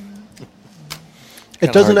area. It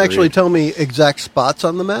Kinda doesn't hard to actually read. tell me exact spots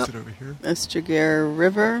on the map. That's Jaguar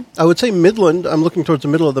River. I would say Midland. I'm looking towards the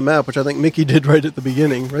middle of the map, which I think Mickey did right at the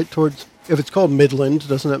beginning. Right towards, if it's called Midland,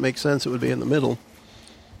 doesn't that make sense? It would be in the middle.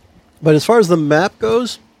 But as far as the map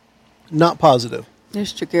goes, not positive.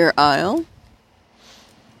 There's Jaguar Isle.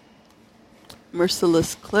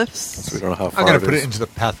 Merciless Cliffs. So we don't know how far I'm going it to put is. it into the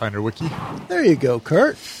Pathfinder wiki. There you go,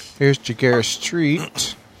 Kurt. Here's Jaguar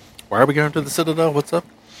Street. Why are we going to the Citadel? What's up?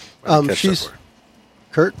 I didn't catch that She's part.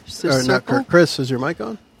 Kurt, Is there or not circle? Kurt. Chris, is your mic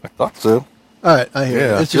on? I thought so. All right, I hear Yeah,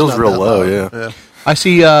 you. it It's just feels not real that low, loud. yeah. I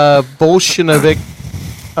see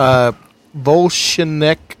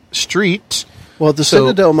Bolshevik Street Well, the So-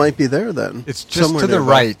 Citadel might be there then. It's just Somewhere to the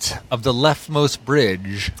nearby. right of the leftmost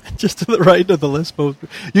bridge. Just to the right of the Lesbos.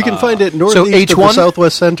 You can find it northeast of the H1?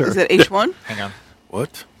 southwest center. Is it H1? Hang on.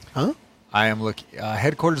 What? Huh? I am looking.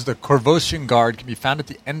 Headquarters of the Corvosian Guard can be found at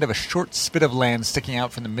the end of a short spit of land sticking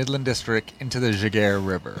out from the Midland District into the Jaguar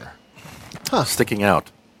River. Sticking out.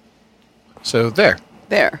 So there.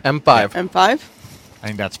 There. M5. M5? I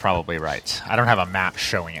think that's probably right. I don't have a map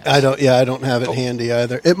showing it. I don't have it handy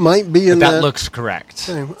either. It might be in But that looks correct.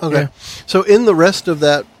 thing. Okay. Yeah. So in the rest of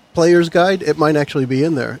that player's guide, it might actually be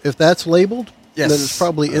in there. If that's labeled, Yes. then it's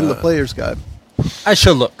probably in the player's guide. I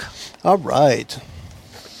shall look. All right.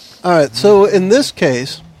 All right. So in this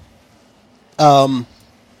case,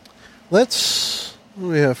 let's. What do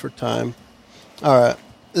we have for time? All right.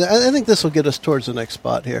 I think this will get us towards the next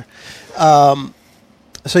spot here.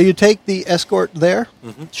 So you take the escort there.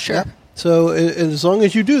 Sure. Yeah. So as long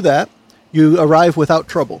as you do that, you arrive without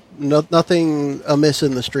trouble. Nothing amiss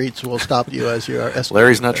in the streets will stop you as you are escorted.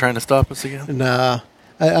 Larry's not there. trying to stop us again? Nah.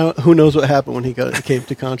 I don't, who knows what happened when he came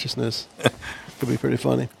to consciousness. Could be pretty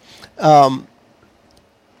funny.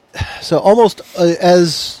 So almost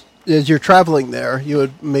as you're traveling there, you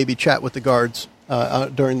would maybe chat with the guards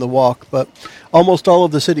during the walk, but almost all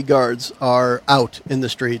of the city guards are out in the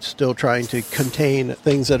streets still trying to contain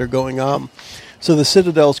things that are going on. So the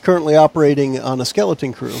Citadel's currently operating on a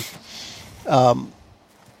skeleton crew.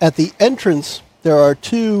 At the entrance, there are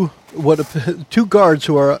two guards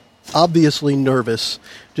who are obviously nervous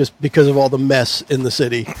just because of all the mess in the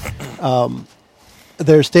city.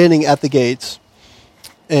 They're standing at the gates,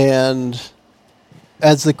 and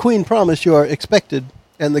as the Queen promised, you are expected,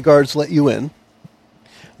 and the guards let you in.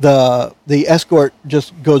 The escort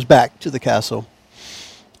just goes back to the castle,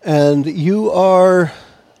 and you are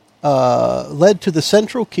led to the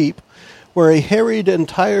central keep, where a harried and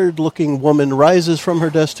tired-looking woman rises from her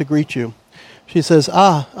desk to greet you. She says,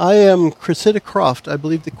 I am Cressida Croft. I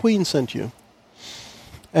believe the Queen sent you.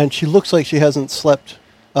 And she looks like she hasn't slept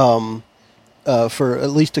for at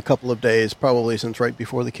least a couple of days, probably since right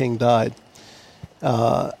before the king died.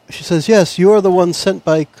 She says, yes, you are the one sent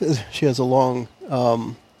by... She has a long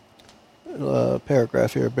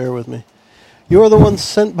paragraph here. Bear with me. You are the one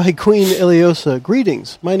sent by Queen Iliosa.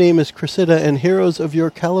 Greetings. My name is Cressida, and heroes of your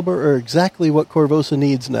caliber are exactly what Corvosa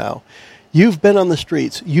needs now. You've been on the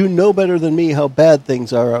streets. You know better than me how bad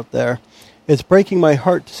things are out there. It's breaking my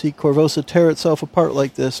heart to see Corvosa tear itself apart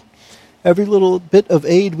like this. Every little bit of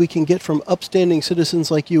aid we can get from upstanding citizens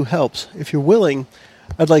like you helps. If you're willing,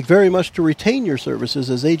 I'd like very much to retain your services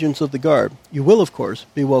as agents of the guard. You will, of course,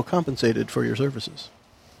 be well compensated for your services.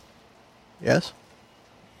 Yes?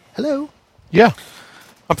 Hello? Yeah.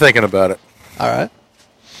 I'm thinking about it. All right.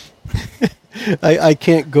 I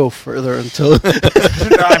can't go further until...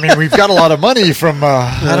 I mean, we've got a lot of money from.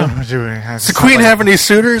 I don't know. Does the Queen have any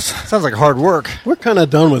suitors? Sounds like hard work. We're kind of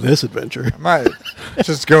done with this adventure. Might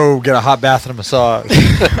just go get a hot bath and a massage. We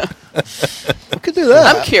could do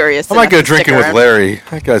that. I'm curious. I might enough go to stick drinking with around. Larry.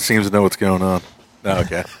 That guy seems to know what's going on. No,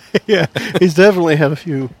 okay. Yeah, he's definitely had a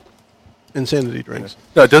few insanity drinks.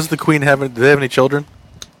 No, does the Queen have? Do they have any children?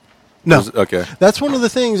 No. Okay. That's one of the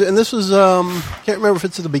things, and this was, can't remember if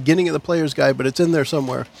it's at the beginning of the player's guide, but it's in there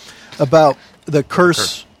somewhere, about the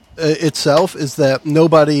curse itself, is that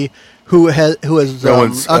nobody who has No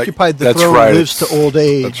one's- occupied the that's throne right. lives to old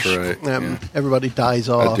age. That's right, yeah. Everybody dies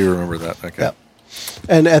off. I do remember that. Okay. Yeah.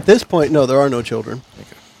 And at this point, no, there are no children.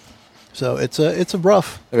 Okay. So it's a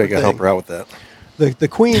rough Maybe I can thing. help her out with that. The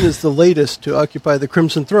Queen is the latest to occupy the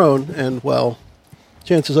Crimson Throne, and, well,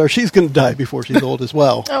 chances are she's going to die before she's old as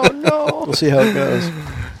well. Oh, no. We'll see how it goes.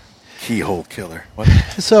 Keyhole killer. What?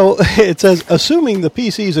 So it says, assuming the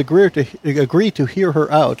PCs agree to hear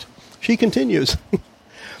her out, she continues.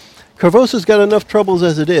 Corvosa's got enough troubles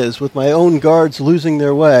as it is, with my own guards losing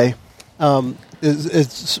their way.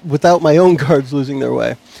 It's without my own guards losing their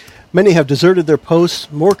way. Many have deserted their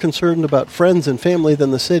posts, more concerned about friends and family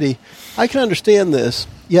than the city. I can understand this,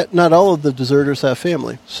 yet not all of the deserters have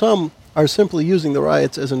family. Some are simply using the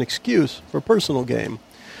riots as an excuse for personal gain.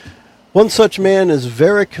 One such man is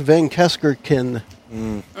Varric Van Kaskerkin.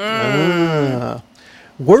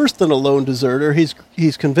 Worse than a lone deserter,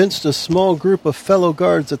 he's convinced a small group of fellow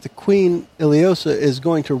guards that the Queen Iliosa is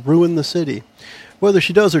going to ruin the city. Whether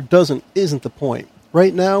she does or doesn't isn't the point.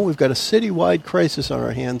 Right now, we've got a city-wide crisis on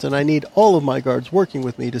our hands, and I need all of my guards working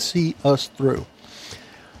with me to see us through.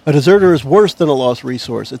 A deserter is worse than a lost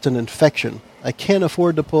resource. It's an infection. I can't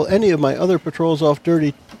afford to pull any of my other patrols off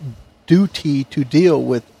duty to deal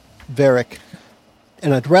with Varric.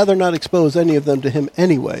 And I'd rather not expose any of them to him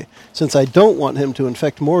anyway, since I don't want him to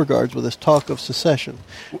infect more guards with his talk of secession.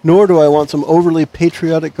 Nor do I want some overly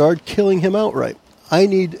patriotic guard killing him outright. I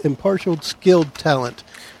need impartial, skilled talent.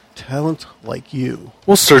 Talent like you.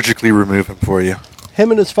 We'll surgically remove him for you. Him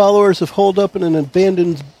and his followers have holed up in an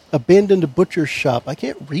abandoned butcher shop. I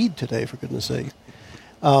can't read today, for goodness sake.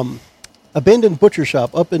 Abandoned butcher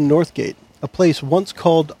shop up in Northgate, a place once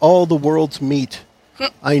called All the World's Meat.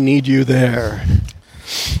 I need you there.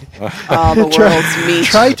 All the world's meat.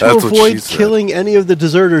 Try to That's what she avoid said. killing any of the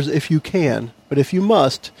deserters if you can, but if you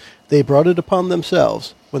must, they brought it upon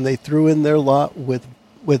themselves when they threw in their lot with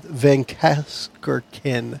Van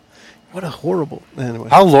Kaskerkin. What a horrible... Anyway.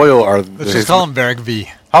 How loyal are Let's just call him Varric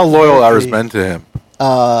V. How loyal are his V. men to him?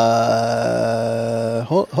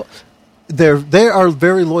 They are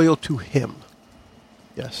very loyal to him.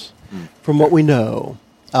 Yes. From what we know.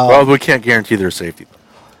 Well, we can't guarantee their safety.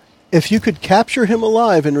 If you could capture him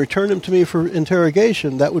alive and return him to me for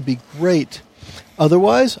interrogation, that would be great.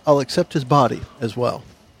 Otherwise, I'll accept his body as well.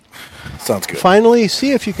 Sounds good. Finally,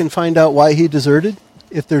 see if you can find out why he deserted.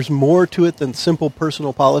 If there's more to it than simple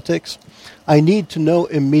personal politics, I need to know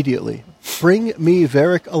immediately. Bring me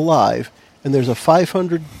Varric alive, and there's a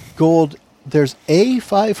 500 gold. There's a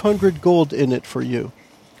 500 gold in it for you.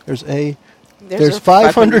 There's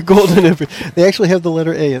 500 gold in it. They actually have the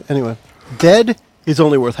letter A. Anyway, dead. He's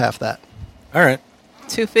only worth half that. All right.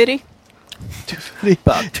 250?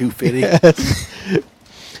 About 250. Yes.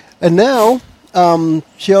 And now,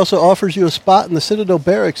 she also offers you a spot in the Citadel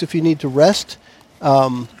Barracks if you need to rest,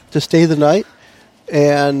 to stay the night.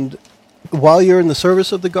 And while you're in the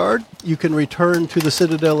service of the guard, you can return to the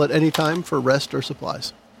Citadel at any time for rest or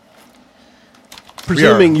supplies.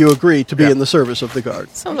 Presuming you agree to be in the service of the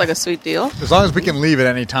guard. Sounds like a sweet deal. As long as we can leave at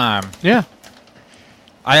any time. Yeah.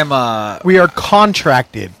 I am We are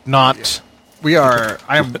contracted, not... we are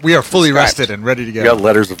fully rested and ready to We go. got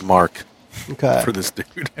letters of mark Okay. for this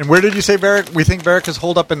dude. And where did you say Varric? We think Varric is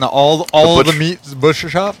holed up in the all of the meat butcher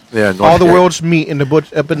shop? Yeah, All the Northgate. world's meat in the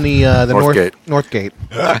up in the Northgate. Northgate.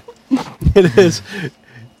 It is.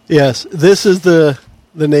 Yes, this is the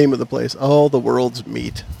name of the place. All the World's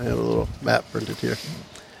Meat. I have a little map printed here.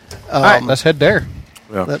 All right, let's head there.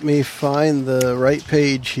 Yeah. Let me find the right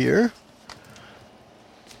page here.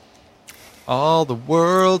 All the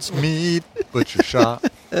world's meat butcher shop.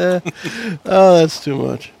 Oh, that's too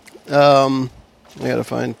much. I got to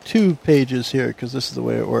find 2 pages here because this is the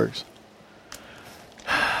way it works.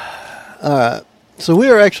 All right. So we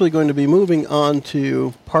are actually going to be moving on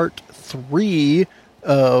to part 3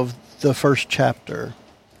 of the first chapter.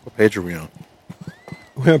 What page are we on?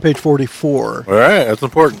 We're on page 44. All right, that's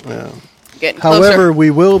important. Yeah. Getting closer. However,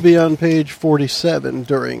 we will be on page 47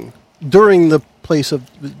 during the place of...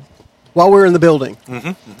 While we're in the building.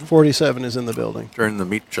 47 is in the building. During the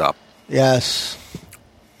meat shop. Yes.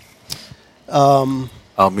 I'll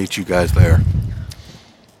meet you guys there.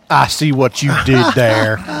 I see what you did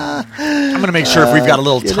there. I'm going to make sure if we've got a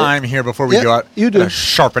little get it? time here before we Yep, go out, you I'm gonna do.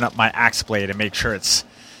 sharpen up my axe blade and make sure it's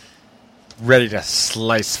ready to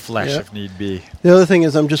slice flesh Yep. if need be. The other thing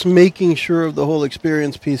is I'm just making sure of the whole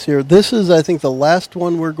experience piece here. This is, I think, the last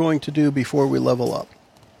one we're going to do before we level up.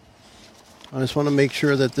 I just want to make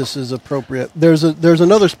sure that this is appropriate. There's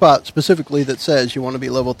another spot specifically that says you want to be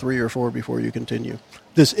level 3 or 4 before you continue.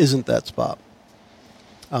 This isn't that spot.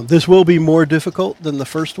 This will be more difficult than the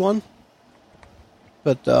first one,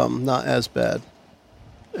 but not as bad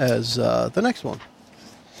as the next one.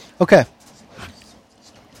 Okay.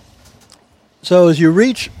 So as you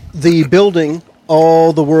reach the building,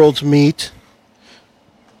 All the World's Meat,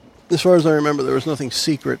 as far as I remember, there was nothing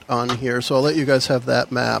secret on here, so I'll let you guys have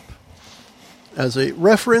that map as a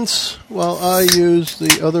reference while I use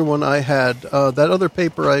the other one I had. That other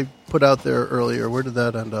paper I put out there earlier, where did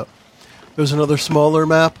that end up? There's another smaller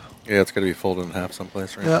map. Yeah, it's got to be folded in half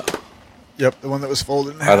someplace, right? Yeah. Yep, the one that was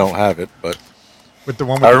folded in half. I don't have it, but With the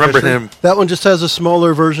one with I the remember fisher? him. That one just has a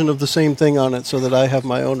smaller version of the same thing on it so that I have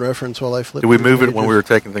my own reference while I flip. Did we through move it when pages. we were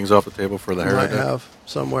taking things off the table for the I hair? might have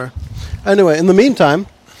somewhere. Anyway, in the meantime,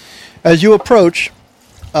 as you approach,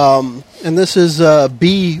 and this is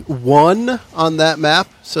B1 on that map,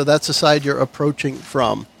 so that's the side you're approaching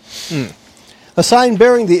from. A sign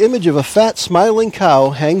bearing the image of a fat, smiling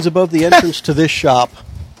cow hangs above the entrance to this shop.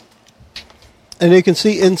 And you can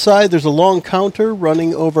see inside there's a long counter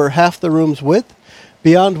running over half the room's width,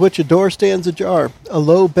 beyond which a door stands ajar. A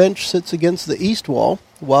low bench sits against the east wall,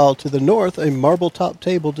 while to the north a marble-top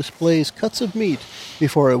table displays cuts of meat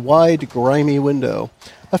before a wide, grimy window.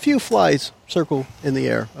 A few flies circle in the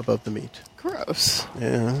air above the meat. Gross.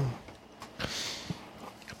 Yeah.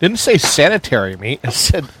 Didn't say sanitary meat. It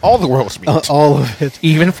said all the world's meat. All of it.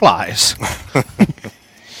 Even flies.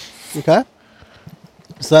 Okay.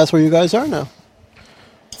 So that's where you guys are now.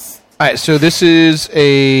 All right, so this is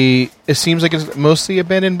it seems like it's mostly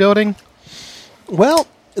abandoned building. Well,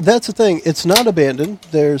 that's the thing. It's not abandoned.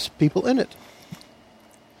 There's people in it.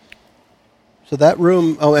 So that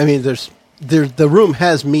room, the room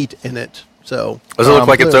has meat in it. So Does it look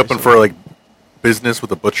like it's clearly open so. for like business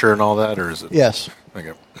with a butcher and all that, or is it? Yes.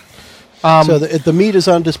 Okay. So the meat is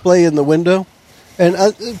on display in the window. And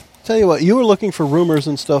I tell you what, you were looking for rumors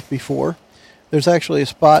and stuff before. There's actually a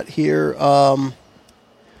spot here.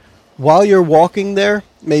 While you're walking there,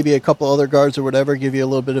 maybe a couple other guards or whatever give you a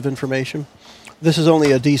little bit of information. This is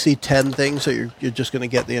only a DC 10 thing, so you're just going to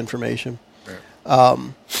get the information.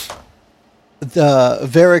 Right. The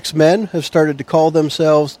Varric's men have taken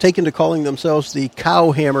to calling themselves the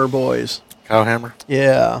Cowhammer Boys. Cowhammer?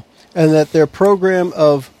 Yeah. And that their program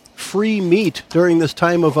of free meat during this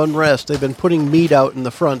time of unrest, they've been putting meat out in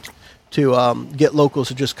the front to get locals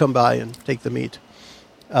to just come by and take the meat.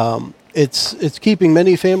 It's keeping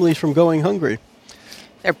many families from going hungry.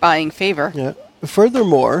 They're buying favor. Yeah.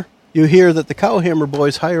 Furthermore, you hear that the Cowhammer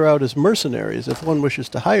Boys hire out as mercenaries. If one wishes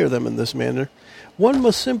to hire them in this manner, one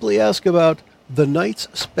must simply ask about the Knight's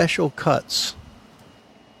Special Cuts.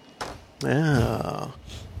 Yeah.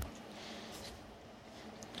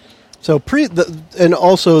 So and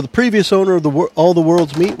also the previous owner of all the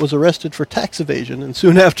world's meat was arrested for tax evasion and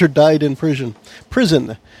soon after died in prison.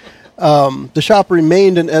 The shop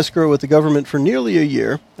remained in escrow with the government for nearly a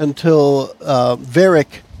year until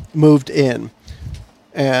Varric moved in.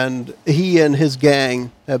 And he and his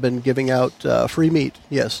gang have been giving out free meat,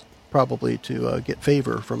 yes, probably to get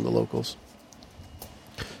favor from the locals.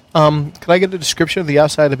 Could I get a description of the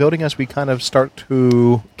outside of the building as we kind of start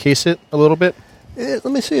to case it a little bit? Let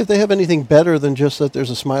me see if they have anything better than just that there's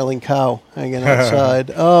a smiling cow hanging outside.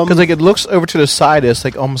 Because like it looks over to the side, it's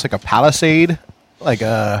like almost like a palisade. Like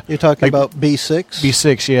a You're talking like about B6?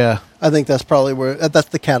 B6, yeah. I think that's probably where... that's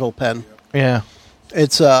the cattle pen. Yeah.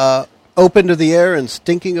 It's open to the air and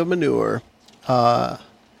stinking of manure. Let's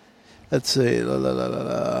see.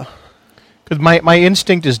 Because my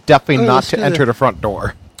instinct is definitely not let's to do enter that. the front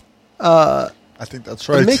door. I think that's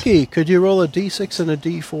right. Mickey, could you roll a D6 and a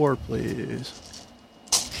D4, please?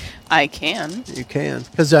 I can. You can.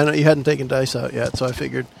 Because I know you hadn't taken dice out yet, so I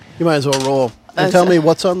figured you might as well roll. And That's tell me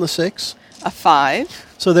what's on the 6. A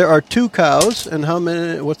 5. So there are 2 cows, and how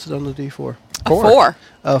many... What's it on the D4? A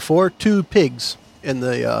 4. 4, 2 pigs in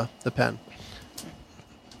the pen.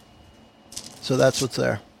 So that's what's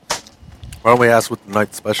there. Why don't we ask what the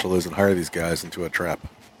night special is and hire these guys into a trap?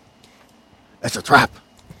 It's a trap.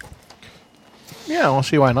 Yeah, I'll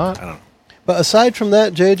see why not. I don't know. But aside from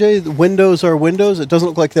that, JJ, the windows are windows. It doesn't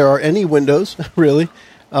look like there are any windows, really.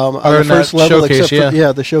 On Other the than first that level, showcase, except for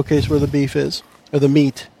yeah. the showcase where the beef is. Or the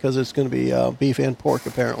meat, because it's going to be beef and pork,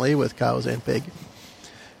 apparently, with cows and pig.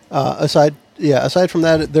 Aside from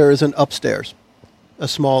that, there is an upstairs. A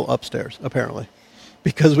small upstairs, apparently.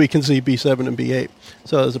 Because we can see B7 and B8.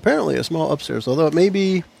 So there's apparently a small upstairs, although it may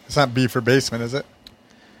be... It's not B for basement, is it?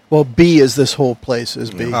 Well, B is this whole place, is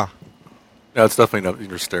B. Ah. No, it's definitely not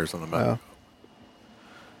your stairs on the map.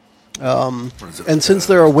 Or is it, And since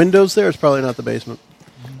there are windows there, it's probably not the basement.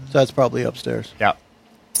 So that's probably upstairs. Yeah.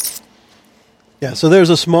 Yeah, so there's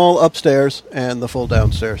a small upstairs and the full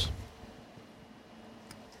downstairs.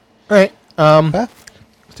 All right. Okay.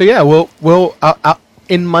 So yeah, we'll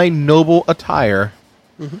in my noble attire,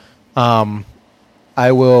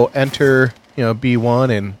 I will enter,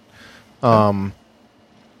 B1 and,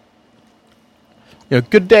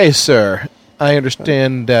 good day, sir. I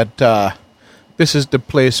understand that this is the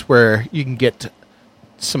place where you can get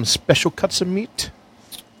some special cuts of meat.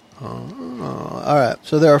 All right,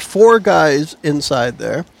 so there are 4 guys inside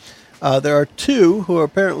there. There are 2 who are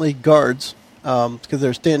apparently guards because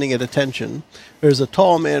they're standing at attention. There's a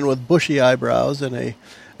tall man with bushy eyebrows and a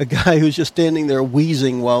guy who's just standing there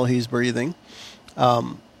wheezing while he's breathing.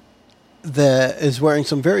 That is wearing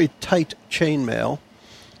some very tight chainmail.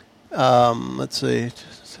 Let's see.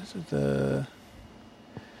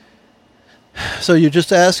 So you're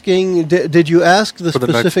just asking, did you ask the For the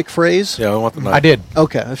specific phrase? Yeah, I want the night. I did.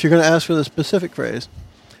 Okay, if you're going to ask for the specific phrase.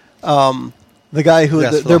 The guy who,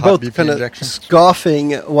 Yes, for they're the hot both BP kind of injection.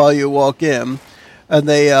 scoffing while you walk in. And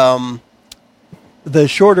they, the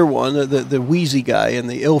shorter one, the wheezy guy in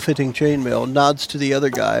the ill-fitting chainmail, nods to the other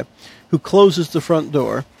guy who closes the front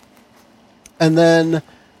door. And then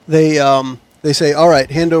they say, all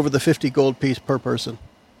right, hand over the 50 gold piece per person.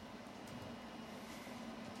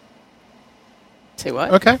 Say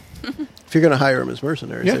what? Okay. If you're going to hire them as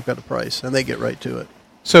mercenaries, Yeah. they've got a price, and they get right to it.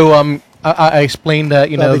 So I explained that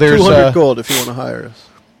That'd be there's 200 gold if you want to hire us.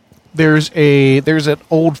 there's an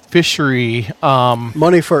old fishery.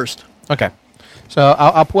 Money first. Okay, so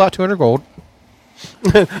I'll pull out 200 gold.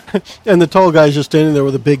 And the tall guy's just standing there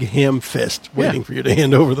with a big ham fist waiting Yeah. for you to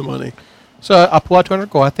hand over the money. So I'll pull out 200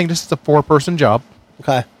 gold. I think this is a 4-person job.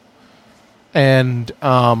 Okay. And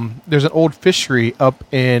there's an old fishery up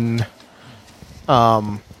in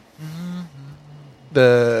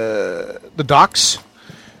the docks,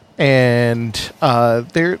 and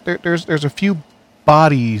there's a few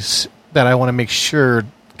bodies that I want to make sure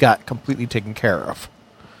got completely taken care of.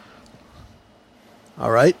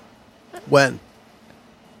 All right. When?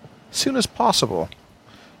 As soon as possible.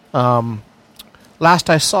 Last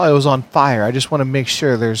I saw, it was on fire. I just want to make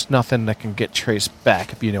sure there's nothing that can get traced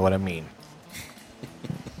back, if you know what I mean.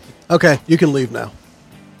 Okay, you can leave now.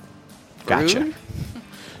 Gotcha. Rude.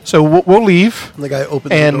 So we'll leave. And the guy opens the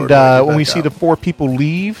door. And to let you when we back see out. the 4 people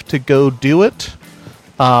leave to go do it,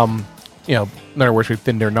 in other words, we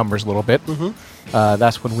thin their numbers a little bit. Mm-hmm.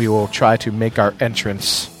 That's when we will try to make our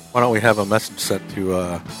entrance. Why don't we have a message set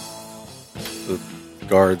to the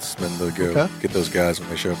guardsmen to go Okay. get those guys when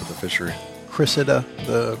they show up at the fishery? Cressida,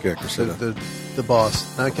 Yeah, Cressida. the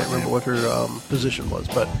boss. I can't remember what her position was,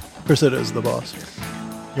 but Cressida is the boss.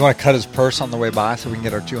 You want to cut his purse on the way by so we can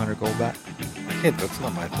get our 200 gold back? That's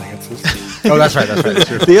not my thing. It's his. Oh, that's right. That's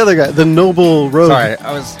right. The other guy, the noble rogue. Sorry,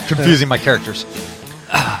 I was confusing my characters.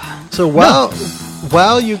 So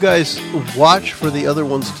while you guys watch for the other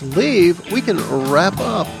ones to leave, we can wrap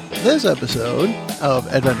up this episode of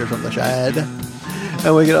Adventures from the Shed.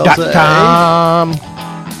 And we can all say, .com.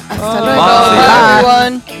 Hasta luego. Bye,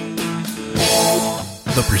 everyone.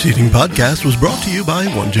 The preceding podcast was brought to you by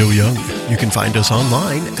One Joe Young. You can find us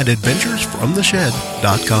online at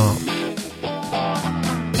adventuresfromtheshed.com.